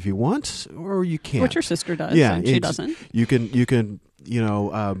headscarf if you want, or you can't. What your sister does, and she doesn't. You can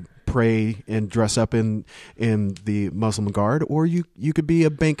pray and dress up in the Muslim Guard, or you could be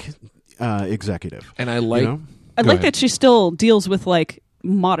a bank executive. And I like I like that she still deals with like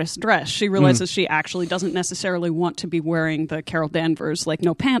modest dress. She realizes she actually doesn't necessarily want to be wearing the Carol Danvers like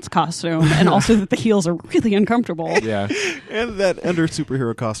no pants costume, and also that the heels are really uncomfortable. Yeah. And that under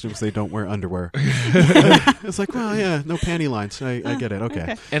superhero costumes they don't wear underwear. It's like, well, yeah, no panty lines. I get it.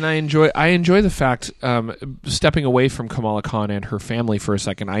 Okay. And I enjoy the fact, stepping away from Kamala Khan and her family for a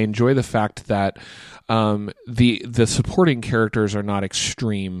second, I enjoy the fact that the supporting characters are not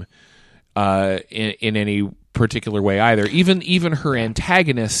extreme in any particular way either. Even her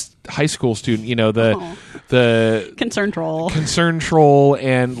antagonist, high school student, the concern troll,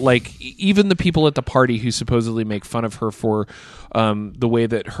 and like even the people at the party who supposedly make fun of her for the way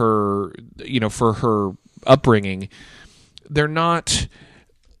that her, for her upbringing, they're not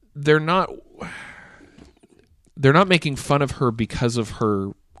making fun of her because of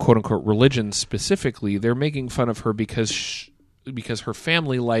her quote unquote religion specifically. They're making fun of her because her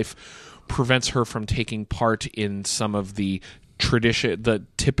family life prevents her from taking part in some of the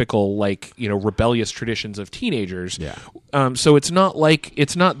typical rebellious traditions of teenagers. Yeah. So it's not like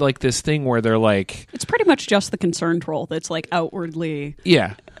this thing where they're like, It's pretty much just the concerned troll that's like outwardly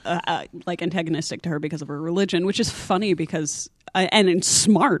like antagonistic to her because of her religion, which is funny because and it's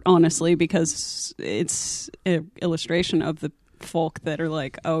smart, honestly, because it's an illustration of the folk that are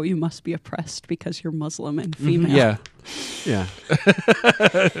like, oh, you must be oppressed because you're Muslim and female. Yeah.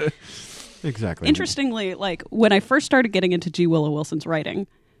 Exactly. Interestingly, like when I first started getting into G. Willow Wilson's writing,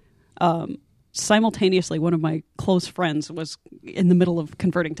 simultaneously one of my close friends was in the middle of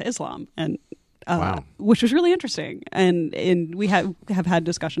converting to Islam, and Wow. which was really interesting. And we have had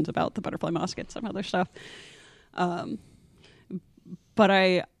discussions about the Butterfly Mosque and some other stuff. But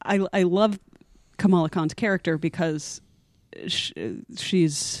I love Kamala Khan's character because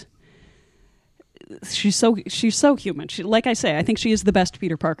she's so human. Like I say, I think she is the best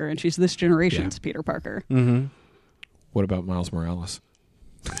Peter Parker, and she's this generation's Peter Parker. Mm-hmm. what about Miles Morales?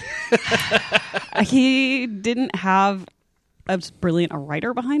 He didn't have as brilliant a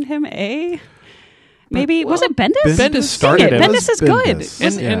writer behind him, eh? Maybe was it Bendis? Bendis started it. Bendis is good.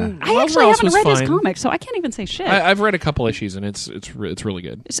 Bendis. And I Miles actually Morales haven't was read his fine. comics, so I can't even say shit. I've read a couple issues, and it's really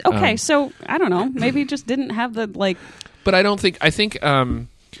good. Okay, so I don't know. Maybe he just didn't have the like. But I don't think. I think. I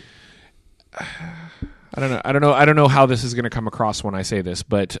don't know how this is going to come across when I say this,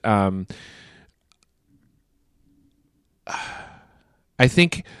 but I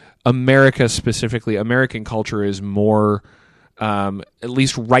think America specifically, American culture is more, at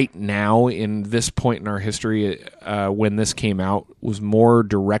least right now in this point in our history, when this came out, was more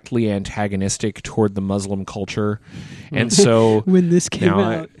directly antagonistic toward the Muslim culture, and so When this came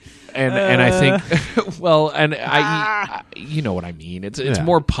out. And I think, well, and I you know what I mean. It's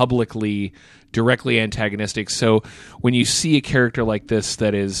more publicly, directly antagonistic. So when you see a character like this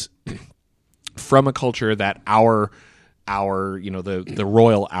that is from a culture that our the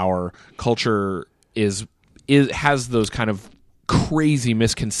royal our culture is has those kind of crazy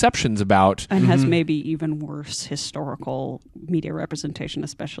misconceptions about, and has maybe even worse historical media representation,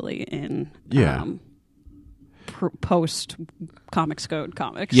 especially in post Comics Code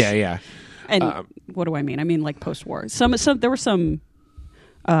comics. yeah. And what do I mean? I mean like post-war. Some there were some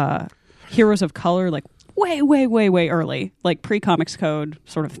heroes of color like way early, like pre-Comics Code,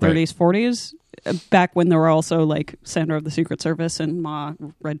 sort of 30s, 40s, back when there were also like Sandra of the Secret Service and Ma,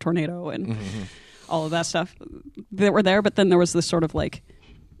 Red Tornado, and all of that stuff that were there. But then there was this sort of like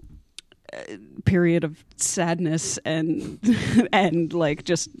period of sadness and and like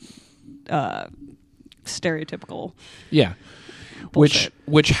just stereotypical bullshit.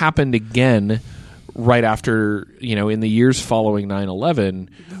 which happened again right after, in the years following 9/11,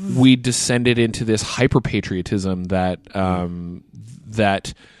 we descended into this hyper patriotism that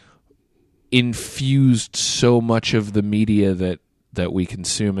that infused so much of the media that we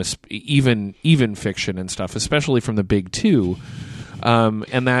consume, even fiction and stuff, especially from the big two,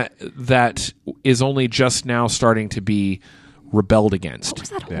 and that is only just now starting to be rebelled against. What was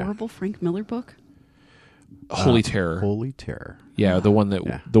that horrible Frank Miller book? Holy Terror. Holy Terror. Yeah, the one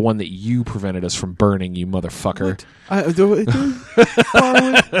that you prevented us from burning, you motherfucker.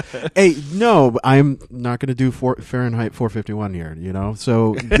 Hey, no, I'm not going to do Fahrenheit 451 here,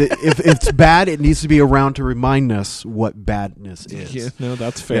 So if it's bad, it needs to be around to remind us what badness is. Yeah, no,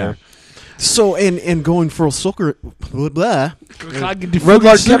 that's fair. Yeah. So, and going full circle, Rudolph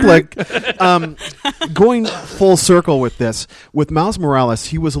Kipling, going full circle with this, with Miles Morales,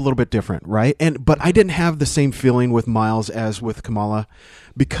 he was a little bit different, right? But I didn't have the same feeling with Miles as with Kamala,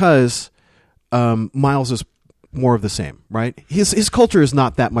 because Miles is more of the same, right? His culture is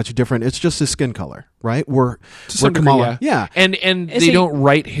not that much different. It's just his skin color, right? Where Kamala, and they don't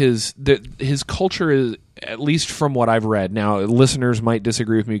write his culture is, at least from what I've read. Now, listeners might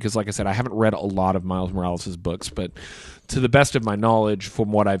disagree with me because, like I said, I haven't read a lot of Miles Morales' books, but to the best of my knowledge,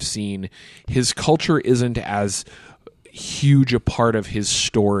 from what I've seen, his culture isn't as huge a part of his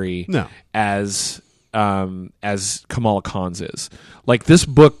story as Kamala Khan's is. Like, this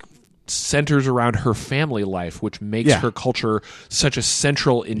book centers around her family life, which makes her culture such a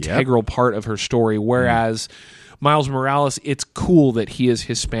central, integral part of her story, whereas Miles Morales, it's cool that he is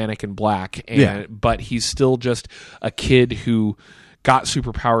Hispanic and black, but he's still just a kid who got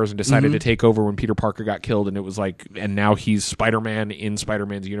superpowers and decided to take over when Peter Parker got killed, and it was like, and now he's Spider-Man in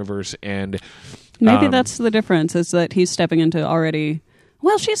Spider-Man's universe, and maybe that's the difference, is that he's stepping into already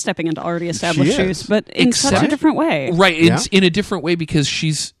Well, she's stepping into already established She is. shoes, but in such a Except- different way. Right, it's Yeah. in a different way because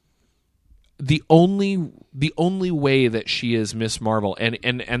she's the only way that she is Miss Marvel,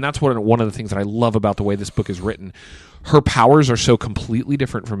 and that's one of the things that I love about the way this book is written. Her powers are so completely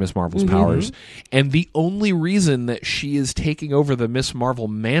different from Miss Marvel's powers, and the only reason that she is taking over the Miss Marvel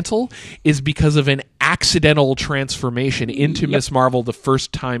mantle is because of an accidental transformation into Miss Marvel the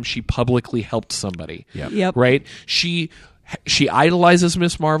first time she publicly helped somebody. Yep. Right? She idolizes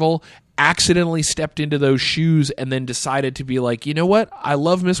Miss Marvel, accidentally stepped into those shoes, and then decided to be like, you know what? I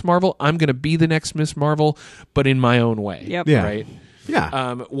love Miss Marvel. I'm going to be the next Miss Marvel, but in my own way. Yep. Yeah. Right?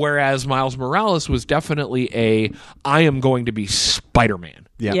 Yeah. Whereas Miles Morales was definitely I am going to be Spider-Man.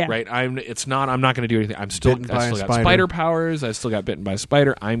 Yeah. Yeah. Right? I'm not going to do anything. I still Bitten by a got spider. spider powers. I still got bitten by a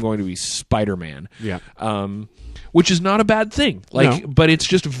spider. I'm going to be Spider-Man. Yeah. Which is not a bad thing. No. But it's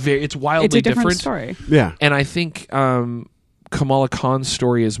just it's wildly It's a different different. story. Yeah. And I think Kamala Khan's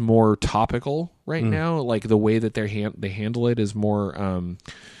story is more topical right now. Like the way that they handle it is more.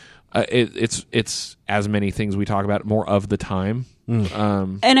 It's as many things we talk about, more of the time.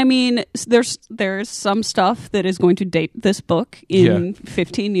 And I mean, there's some stuff that is going to date this book in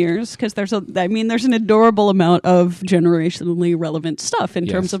 15 years because there's an adorable amount of generationally relevant stuff in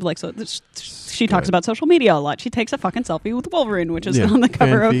terms of like she talks about social media a lot. She takes a fucking selfie with Wolverine, which is on the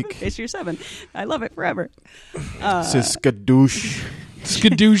cover Fanfic. of issue 7. I love it forever. Siskadoosh.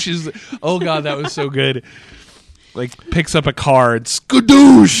 Skadoosh is oh god, that was so good. Like picks up a card,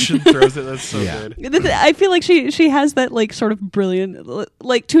 skadoosh, and throws it. That's so good. I feel like she has that like sort of brilliant,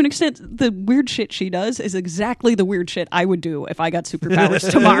 like to an extent, the weird shit she does is exactly the weird shit I would do if I got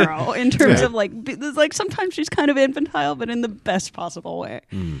superpowers tomorrow. In terms of like sometimes she's kind of infantile, but in the best possible way.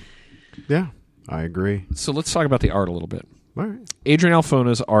 Yeah, I agree. So let's talk about the art a little bit. All right. Adrian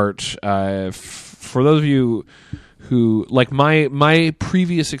Alfona's art. For those of you who like my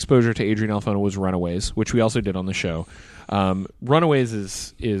previous exposure to Adrian Alfona was Runaways, which we also did on the show.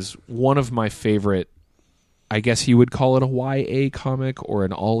 Runaways is one of my favorite. I guess you would call it a YA comic or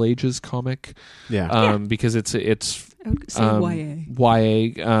an all ages comic. Yeah. Because it's I would say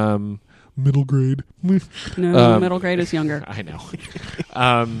YA. YA middle grade. No, middle grade is younger. I know.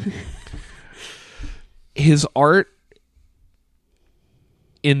 His art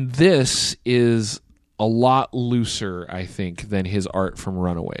in this is a lot looser, I think, than his art from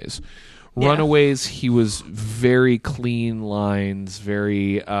Runaways. Runaways, he was very clean lines,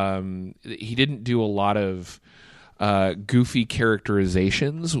 very he didn't do a lot of goofy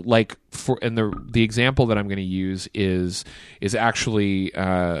characterizations. Like and the example that I'm going to use is actually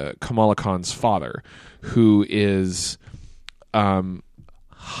Kamala Khan's father, who is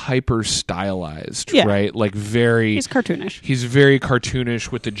hyper stylized, right? Like He's cartoonish. He's very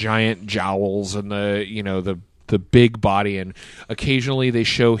cartoonish with the giant jowls and the big body, and occasionally they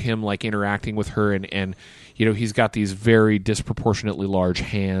show him like interacting with her, and he's got these very disproportionately large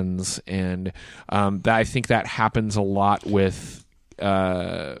hands, and I think that happens a lot with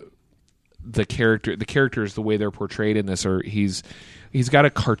the characters, the way they're portrayed in this, or he's got a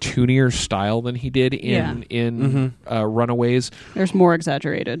cartoonier style than he did in Runaways. There's more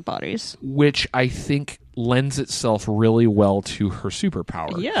exaggerated bodies, which I think lends itself really well to her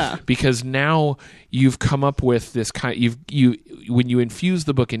superpower. Yeah, because now you've come up with this kind. When you infuse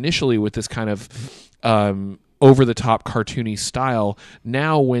the book initially with this kind of over the top cartoony style.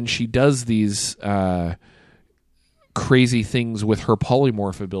 Now, when she does these crazy things with her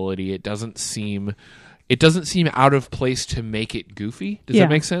polymorph ability, it doesn't seem out of place to make it goofy. Does that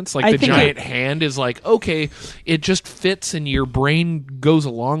make sense? Like the giant hand is like, okay, it just fits and your brain goes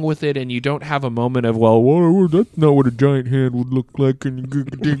along with it, and you don't have a moment of, well, that's not what a giant hand would look like.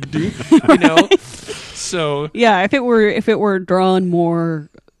 So yeah, if it were drawn more,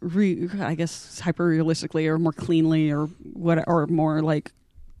 I guess hyper realistically or more cleanly or what, or more like,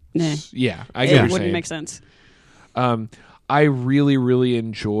 yeah, I get what it you're wouldn't saying. make sense. I really, really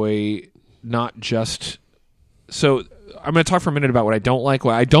enjoy not just. So I'm going to talk for a minute about what I don't like.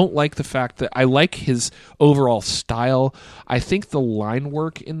 Well, I don't like the fact that I like his overall style. I think the line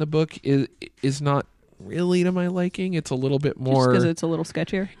work in the book is not really to my liking. It's a little bit more because it's a little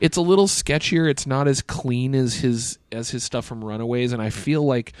sketchier. It's a little sketchier. It's not as clean as his stuff from Runaways, and I feel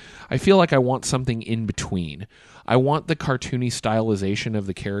like I want something in between. I want the cartoony stylization of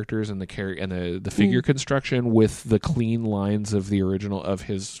the characters and the figure construction with the clean lines of the original of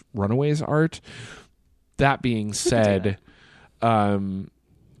his Runaways art. That being said, I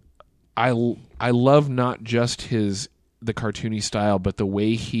love not just the cartoony style, but the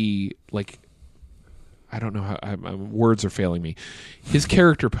way he, like, I don't know how words are failing me. His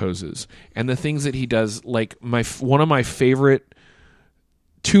character poses and the things that he does. Like one of my favorite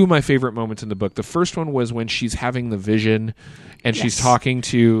two of my favorite moments in the book. The first one was when she's having the vision, and she's talking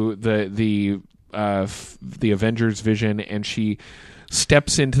to the Avengers vision, and she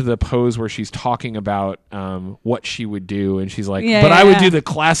steps into the pose where she's talking about what she would do, and she's like, "But I would do the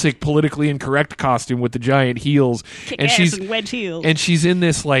classic politically incorrect costume with the giant heels." And she's wedge heels, and she's in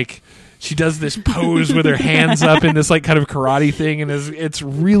this like. She does this pose with her hands up in this like kind of karate thing, and it's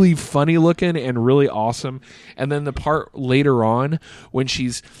really funny looking and really awesome. And then the part later on when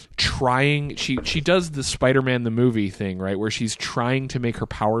she's trying, she does the Spider-Man the movie thing, right, where she's trying to make her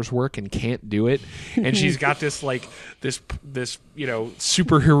powers work and can't do it, and she's got this like this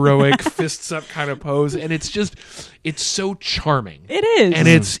superheroic fists up kind of pose, and it's so charming. It is, and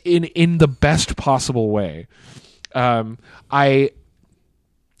it's in the best possible way.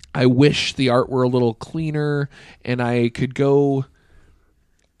 I wish the art were a little cleaner, and I could kind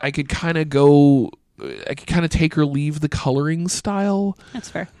of take or leave the coloring style. That's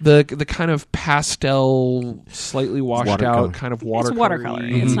fair. The kind of pastel, slightly washed out kind of watercolory. It's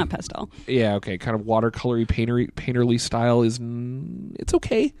watercolory. It's not pastel. Yeah, okay. Kind of watercolory, painterly style it's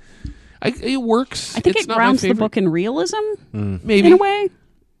okay. It works. I think it's it not grounds my the favorite. book in realism, maybe in a way.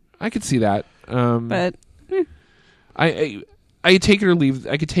 I could see that. But I take it or leave.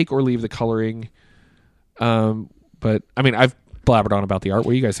 I could take or leave the coloring, but I mean, I've blabbered on about the art.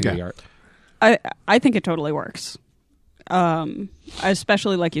 What do you guys think of the art? I think it totally works.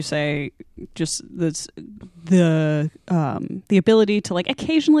 Especially like you say, just the ability to like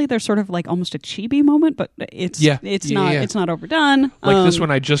occasionally there's sort of like almost a chibi moment, but it's not overdone. Like this one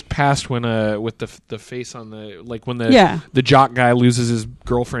I just passed when with the face on the like when the jock guy loses his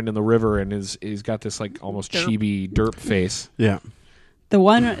girlfriend in the river and he's got this like almost chibi derp face. Yeah. The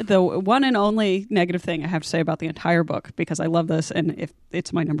one and only negative thing I have to say about the entire book, because I love this and if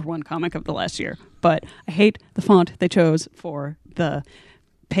it's my number one comic of the last year, but I hate the font they chose for the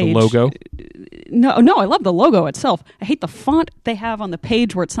page. The logo? No, I love the logo itself. I hate the font they have on the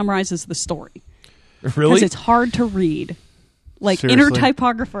page where it summarizes the story. Really? Because it's hard to read. Like, Seriously? Inner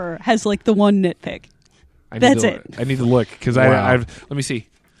Typographer has like the one nitpick. That's it. I need to look because Wow. I've let me see.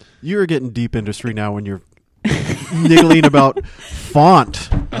 You're getting deep industry now when you're niggling about font.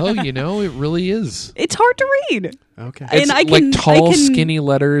 Oh, it really is. It's hard to read. Okay. It's And I like can- tall, I can- skinny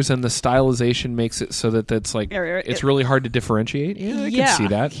letters, and the stylization makes it so that that's like it's really hard to differentiate. Yeah, I can see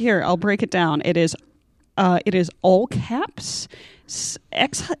that. Here, I'll break it down. It is all caps.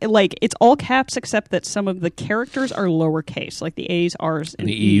 It's all caps except that some of the characters are lowercase, like the A's, R's, and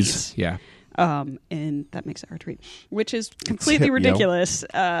The E's, yeah. And that makes it hard to read, which is completely hip, ridiculous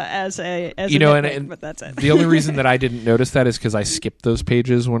as a nitpick, and but that's it. The only reason that I didn't notice that is because I skip those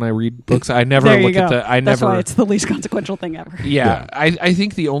pages when I read books. I never there you look go. at the. That's why it's the least consequential thing ever. Yeah, I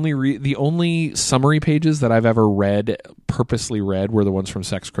think the only summary pages that I've ever purposely read, were the ones from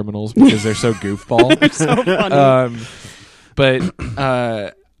Sex Criminals because they're so goofball. They're so funny. But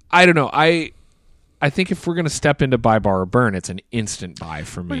I don't know. I think if we're going to step into buy, borrow, burn, it's an instant buy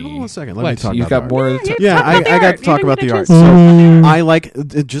for me. Wait, hold on a second. Let me talk You've about got the art. more. of the Yeah, Yeah, Talk about the I got art. to talk You about didn't the art. get a So I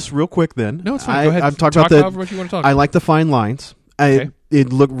like just real quick. Then No, it's fine. Go ahead. I'm talking Talk about however much you want to talk. I like the fine lines. Okay. It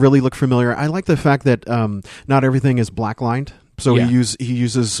really looked familiar. I like the fact that not everything is black lined. So Yeah. he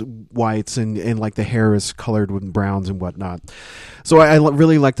uses whites and like the hair is colored with browns and whatnot. So I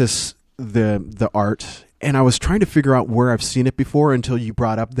really like the art. And I was trying to figure out where I've seen it before until you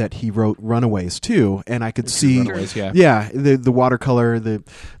brought up that he wrote Runaways too, and I could see, Runaways, yeah. the watercolor,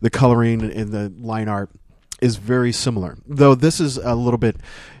 the coloring, and the line art is very similar. Though this is a little bit,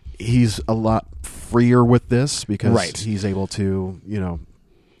 he's a lot freer with this because he's able to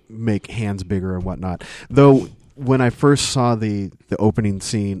make hands bigger and whatnot. Though when I first saw the opening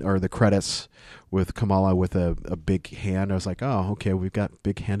scene or the credits with Kamala with a big hand, I was like, oh, okay, we've got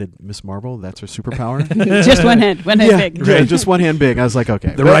big-handed Miss Marvel. That's her superpower. Just one hand big. Yeah, just one hand big. I was like,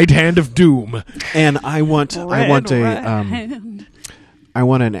 okay. The right hand of doom. And I want hand. I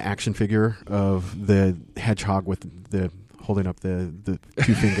want an action figure of the hedgehog with the holding up the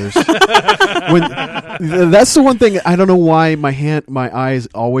two fingers. That's the one thing I don't know why my eyes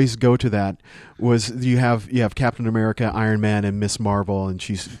always go to that. Was you have Captain America, Iron Man, and Miss Marvel, and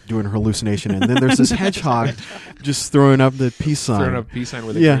she's doing her hallucination, and then there's this hedgehog just throwing up the peace sign. Throwing up a peace sign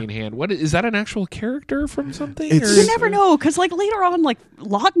with a green hand. What is that? An actual character from something? You never know, because like later on, like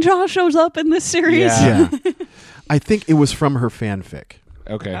Lockjaw shows up in this series. Yeah. I think it was from her fanfic.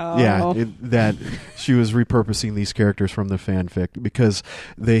 Okay. Yeah, that she was repurposing these characters from the fanfic because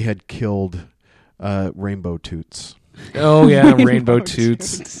they had killed Rainbow Toots. Oh yeah, Rainbow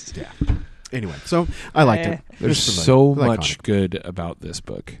Toots. Yeah. Anyway, so I liked it. There's so much good about this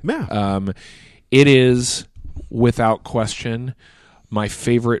book. Yeah. It is, without question, my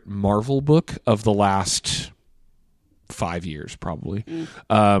favorite Marvel book of the last 5 years, probably.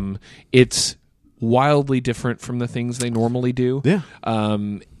 It's wildly different from the things they normally do. Yeah.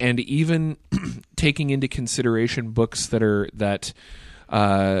 And even taking into consideration books that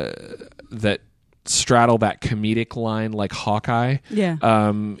straddle that comedic line like Hawkeye.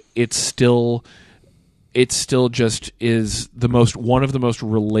 Yeah. It's still just is one of the most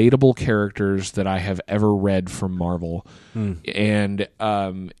relatable characters that I have ever read from Marvel. And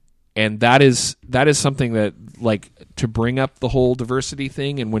that is something that, like, to bring up the whole diversity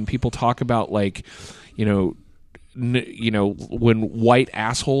thing, and when people talk about, like, when white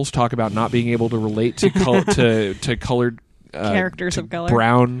assholes talk about not being able to relate to to colored Characters of color,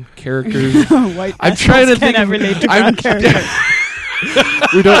 brown characters. White I'm trying to think cannot relate to brown characters.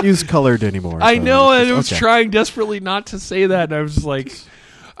 We don't use colored anymore. I so know, it's and I was okay. trying desperately not to say that, and I was like,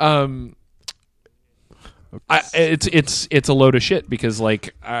 it's a load of shit, because,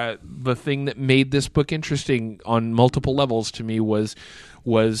 like, the thing that made this book interesting on multiple levels to me was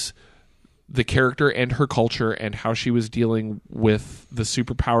the character and her culture and how she was dealing with the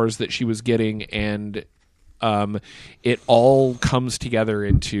superpowers that she was getting, and it all comes together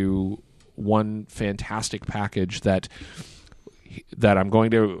into one fantastic package that I'm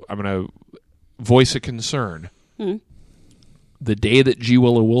going to voice a concern. The day that G.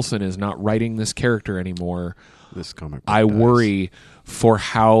 Willow Wilson is not writing this character anymore, This comic book I dies. worry for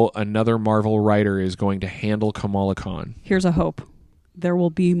how another Marvel writer is going to handle Kamala Khan. Here's a hope: there will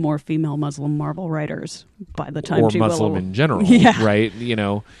be more female Muslim Marvel writers by the time Or G. Muslim Willow, in general, Yeah. right?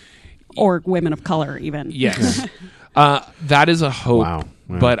 or women of color, even. Yes. That is a hope. Wow.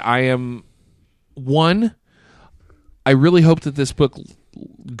 Yeah. But I really hope that this book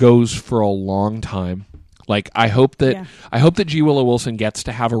goes for a long time. Like, I hope that G. Willow Wilson gets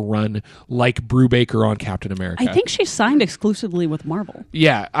to have a run like Brubaker on Captain America. I think she's signed exclusively with Marvel.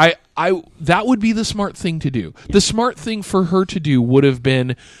 Yeah, I that would be the smart thing to do. The smart thing for her to do would have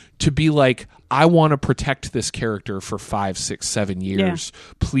been to be like, I want to protect this character for 5, 6, 7 years.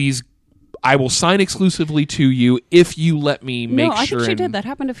 Please, I will sign exclusively to you if you let me make No, I sure. think she did. That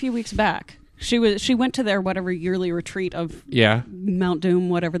happened a few weeks back. She went to their whatever yearly retreat of Yeah. Mount Doom,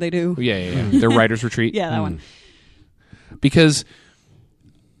 whatever they do. Yeah. Their writer's retreat. Yeah, that one. Because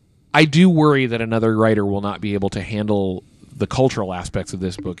I do worry that another writer will not be able to handle the cultural aspects of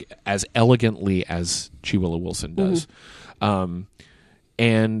this book as elegantly as G. Willow Wilson does. But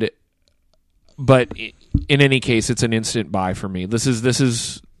in any case, it's an instant buy for me. This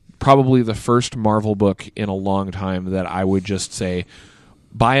is probably the first Marvel book in a long time that I would just say,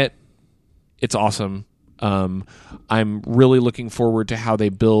 buy it. It's awesome. I'm really looking forward to how they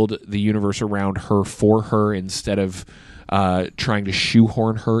build the universe around her for her, instead of trying to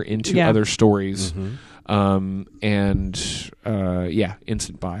shoehorn her into other stories. Instant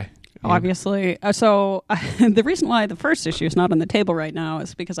buy. Obviously. So the reason why the first issue is not on the table right now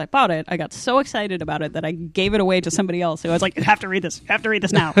is because I bought it. I got so excited about it that I gave it away to somebody else who I was like, you have to read this. You have to read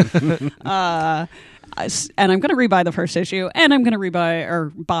this now. And I'm going to rebuy the first issue, and I'm going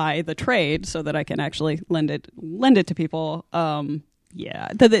to buy the trade so that I can actually lend it to people. The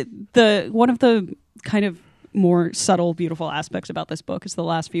one of the kind of more subtle, beautiful aspects about this book is the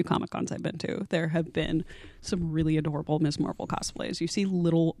last few Comic-Cons I've been to. There have been some really adorable Ms. Marvel cosplays. You see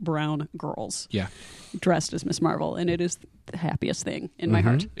little brown girls dressed as Ms. Marvel, and it is the happiest thing in my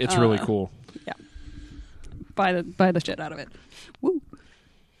heart. It's really cool. Yeah. Buy the shit out of it. Woo.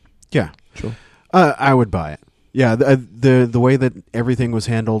 Yeah. Sure. I would buy it. Yeah, the way that everything was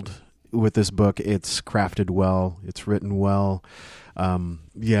handled with this book, it's crafted well, it's written well. I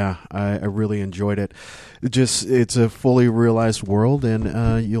really enjoyed it. It's a fully realized world,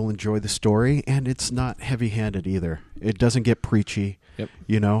 and you'll enjoy the story, and it's not heavy-handed either. It doesn't get preachy. Yep.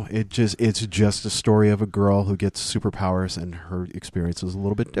 It's just a story of a girl who gets superpowers, and her experience is a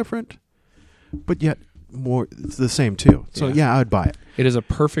little bit different, but yet more it's the same too. So yeah, I'd buy it. It is a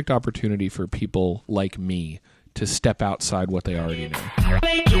perfect opportunity for people like me to step outside what they already know.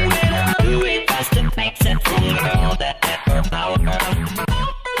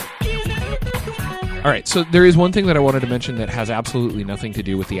 All right, so there is one thing that I wanted to mention that has absolutely nothing to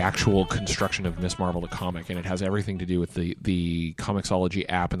do with the actual construction of Ms. Marvel the comic, and it has everything to do with the Comixology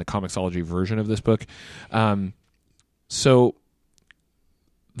app and the Comixology version of this book. So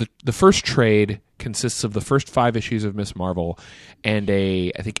the first trade consists of the first 5 issues of Ms. Marvel and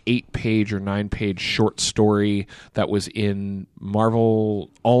I think 8-page or 9-page short story that was in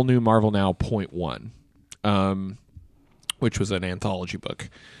Marvel, All New Marvel Now .1, which was an anthology book.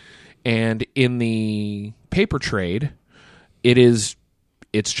 And in the paper trade, it's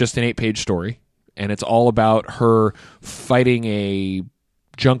just an 8-page story, and it's all about her fighting a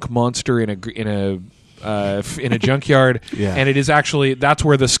junk monster in a junkyard. Yeah. And it is actually, that's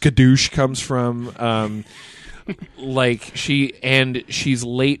where the skadoosh comes from. She's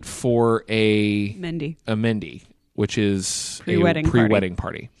late for a Mendy. which is Pre-wedding a pre-wedding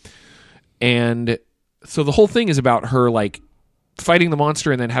party. And so the whole thing is about her like fighting the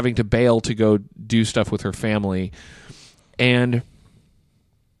monster and then having to bail to go do stuff with her family. And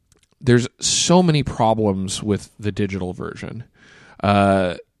there's so many problems with the digital version.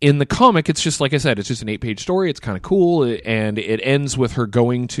 In the comic, it's just, like I said, it's just an 8-page story. It's kind of cool. And it ends with her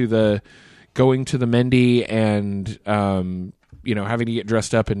going to the Mendy and, having to get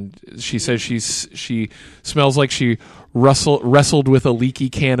dressed up. And she says she smells like she wrestled with a leaky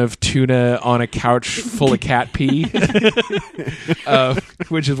can of tuna on a couch full of cat pee,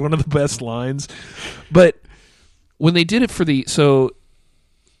 which is one of the best lines. But when they did it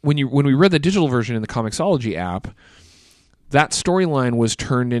when we read the digital version in the Comixology app, that storyline was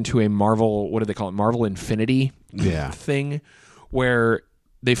turned into a Marvel, what do they call it? Marvel Infinity thing, where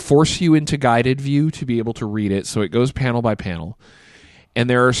they force you into guided view to be able to read it. So it goes panel by panel. And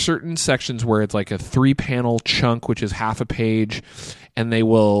there are certain sections where it's like a 3-panel chunk, which is half a page, and they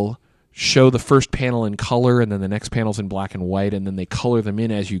will show the first panel in color, and then the next panel's in black and white, and then they color them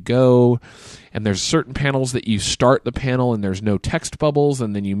in as you go. And there's certain panels that you start the panel and there's no text bubbles,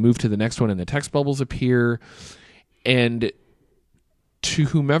 and then you move to the next one and the text bubbles appear. And to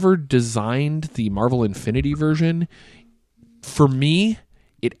whomever designed the Marvel Infinity version, for me,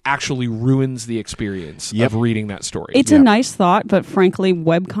 it actually ruins the experience of reading that story. It's a nice thought, but frankly,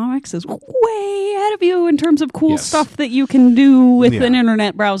 webcomics is way ahead of you in terms of cool stuff that you can do with an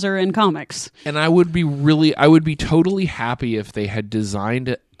internet browser and comics. And I would be totally happy if they had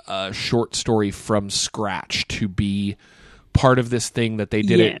designed a short story from scratch to be part of this thing that they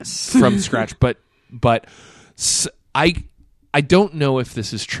did it from scratch. But I don't know if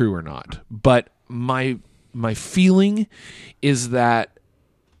this is true or not, but my feeling is that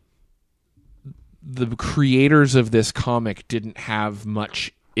the creators of this comic didn't have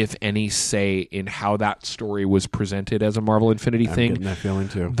much, if any, say in how that story was presented as a Marvel Infinity thing. I'm getting that feeling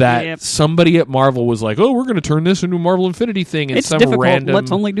too. That somebody at Marvel was like, "Oh, we're going to turn this into a Marvel Infinity thing," and it's some difficult. random,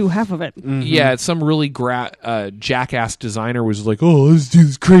 Let's only do half of it. Mm-hmm. Yeah, some really jackass designer was like, "Oh, let's do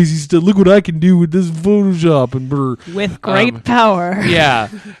this crazy stuff. Look what I can do with this Photoshop and brr." With great power. Yeah,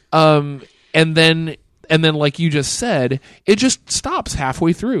 and then, like you just said, it just stops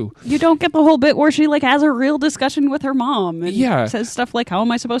halfway through. You don't get the whole bit where she like has a real discussion with her mom and says stuff like, "How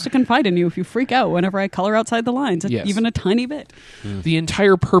am I supposed to confide in you if you freak out whenever I color outside the lines?" Even a tiny bit. The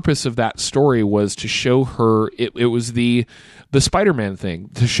entire purpose of that story was to show her it was the Spider-Man thing,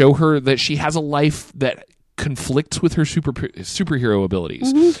 to show her that she has a life that conflicts with her superhero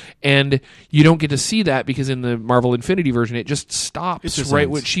abilities. And you don't get to see that because in the Marvel Infinity version it just stops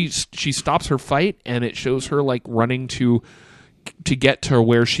when she stops her fight, and it shows her like running to get to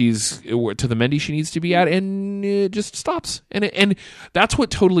where to the Mendy she needs to be at, and it just stops. And that's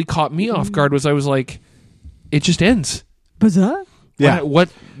what totally caught me off guard, was I was like, it just ends. Bizarre. Yeah. What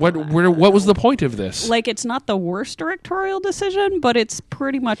was the point of this? Like, it's not the worst directorial decision, but it's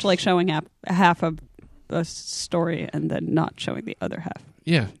pretty much like showing half of a story and then not showing the other half.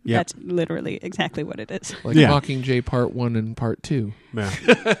 Yeah. That's literally exactly what it is. Like Mockingjay Part 1 and Part 2.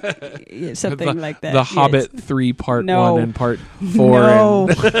 Yeah, something like that. The Hobbit 3 Part 1 and Part 4. No.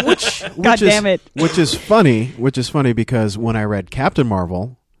 God is, damn it. Which is funny because when I read Captain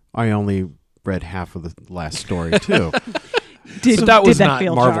Marvel, I only read half of the last story too. But that was not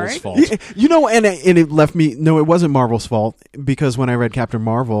feel Marvel's jarring? fault. You know, and it left me. No, it wasn't Marvel's fault, because when I read Captain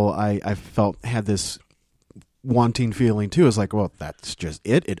Marvel, I had this wanting feeling too. It's like, well, that's just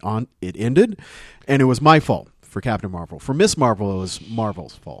it. It ended, and it was my fault for Captain Marvel. For Miss Marvel, it was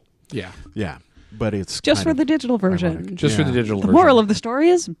Marvel's fault. Yeah. But it's just for the digital version. ironic. Just for the digital version. The moral of the story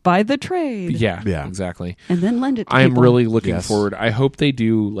is buy the trade. Yeah, exactly. And then lend it to I am people. really looking forward. I hope they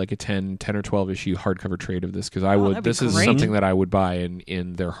do like a 10 or 12 issue hardcover trade of this, because this is something that I would buy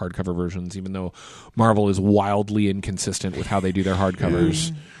in their hardcover versions, even though Marvel is wildly inconsistent with how they do their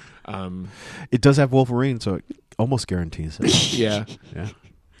hardcovers. It does have Wolverine, so it almost guarantees it. Yeah. Yeah.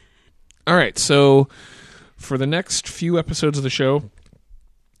 All right, so for the next few episodes of the show,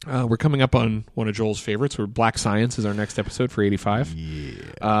 we're coming up on one of Joel's favorites, where Black Science is our next episode for 85.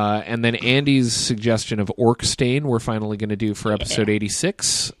 Yeah. And then Andy's suggestion of Orc Stain we're finally going to do for episode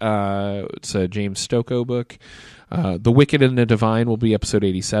 86. It's a James Stokoe book. The Wicked and the Divine will be episode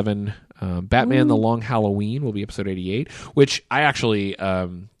 87. Batman The Long Halloween will be episode 88, which I actually...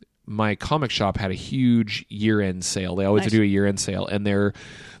 my comic shop had a huge year-end sale. They always Nice. do a year-end sale, and their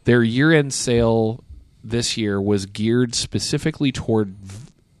year-end sale this year was geared specifically toward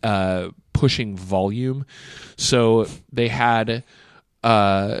pushing volume. So they had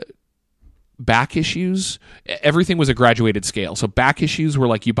back issues. Everything was a graduated scale. So back issues were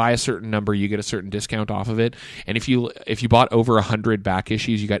like you buy a certain number, you get a certain discount off of it. And if you bought over 100 back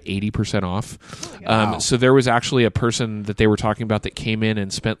issues, you got 80% off. So there was actually a person that they were talking about that came in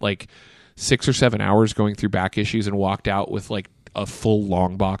and spent like 6 or 7 hours going through back issues and walked out with like a full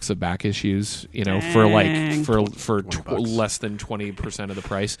long box of back issues, you know, for like for less than 20% of the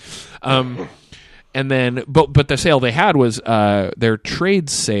price. And then, but the sale they had was their trade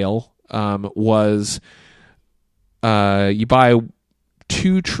sale. Was you buy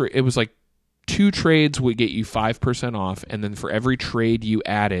it was like 2 trades would get you 5% off, and then for every trade you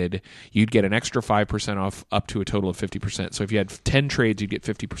added, you'd get an extra 5% off up to a total of 50%. So if you had 10 trades, you'd get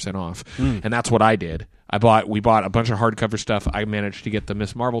 50% off. And that's what I did. We bought a bunch of hardcover stuff. I managed to get the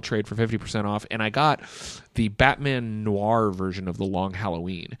Ms. Marvel trade for 50% off, and I got the Batman Noir version of The Long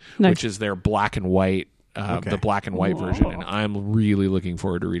Halloween, which is their black and white the black and white version, and I'm really looking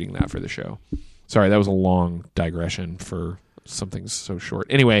forward to reading that for the show. Sorry, that was a long digression for something so short.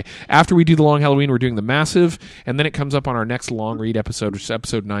 Anyway, after we do the Long Halloween, we're doing the Massive, and then it comes up on our next long read episode, which is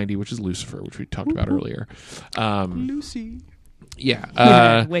episode 90, which is Lucifer, which we talked about earlier. Lucy.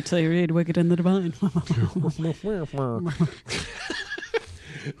 Yeah. Wait till you read Wicked and the Divine.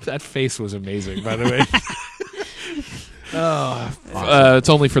 That face was amazing, by the way. It's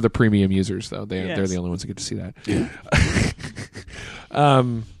only for the premium users, though. They're the only ones who get to see that.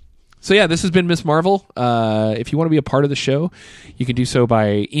 So yeah, this has been Ms. Marvel. If you want to be a part of the show, you can do so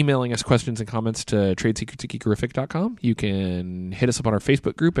by emailing us questions and comments to tradesecrets@geekerific.com. You can hit us up on our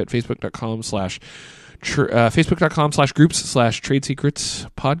Facebook group at facebook.com/groups/Trade Secrets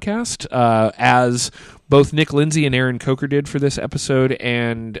Podcast, as both Nick Lindsay and Aaron Coker did for this episode,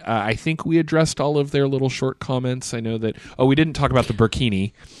 and I think we addressed all of their little short comments. I know that we didn't talk about the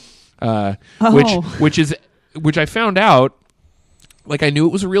burkini, which I found out. Like, I knew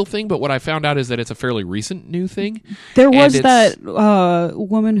it was a real thing, but what I found out is that it's a fairly recent new thing. There was that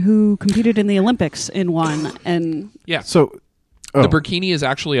woman who competed in the Olympics in one, and So the burkini is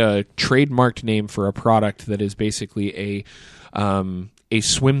actually a trademarked name for a product that is basically a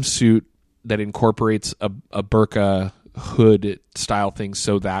swimsuit that incorporates a burqa hood style thing,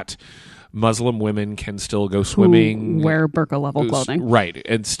 so that Muslim women can still go swimming, who wear burqa level clothing, right,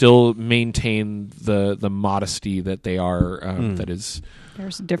 and still maintain the modesty that they are. That is,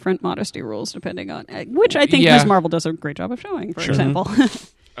 there's different modesty rules depending on which I think Ms. Marvel does a great job of showing. For example,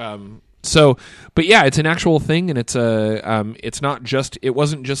 so, but yeah, it's an actual thing, and it's it's not just. It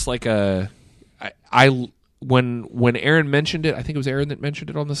wasn't just like when Aaron mentioned it, I think it was Aaron that mentioned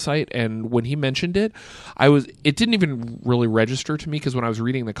it on the site, and when he mentioned it, it didn't even really register to me, because when I was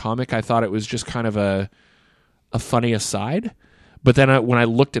reading the comic, I thought it was just kind of a funny aside. But then when I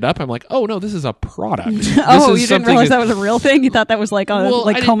looked it up, I'm like, oh no, this is a product. You didn't realize that was a real thing? You thought that was like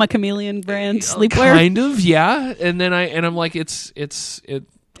Coma Chameleon brand sleepwear? Kind of, yeah. And then I'm like, it's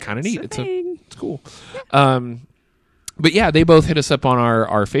kind of neat. It's cool. But yeah, they both hit us up on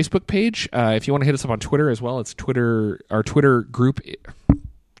our Facebook page. If you want to hit us up on Twitter as well, it's our Twitter group.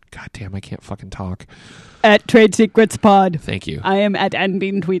 God damn, I can't fucking talk. At Trade Secrets Pod. Thank you. I am at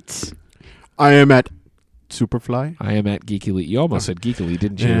Anbean Tweets. I am at Superfly. I am at Geekily. You almost said Geekily,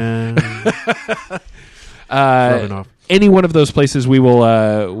 didn't you? Yeah. Any one of those places,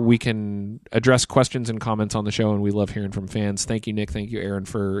 we can address questions and comments on the show, and we love hearing from fans. Thank you, Nick. Thank you, Aaron,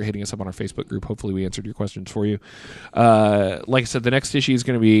 for hitting us up on our Facebook group. Hopefully we answered your questions for you. Like I said, the next issue is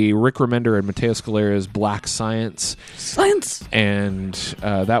going to be Rick Remender and Mateo Scalera's Black Science. And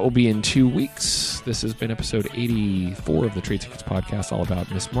that will be in 2 weeks. This has been episode 84 of the Trade Secrets Podcast, all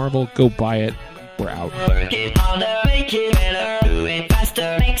about Ms. Marvel. Go buy it. We're out. Work it harder, make it better, do it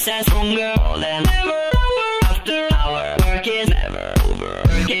faster, makes us stronger, more than ever. After our work is never over.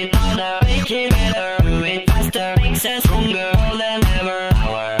 Work it harder, make it better, do it faster, makes us stronger.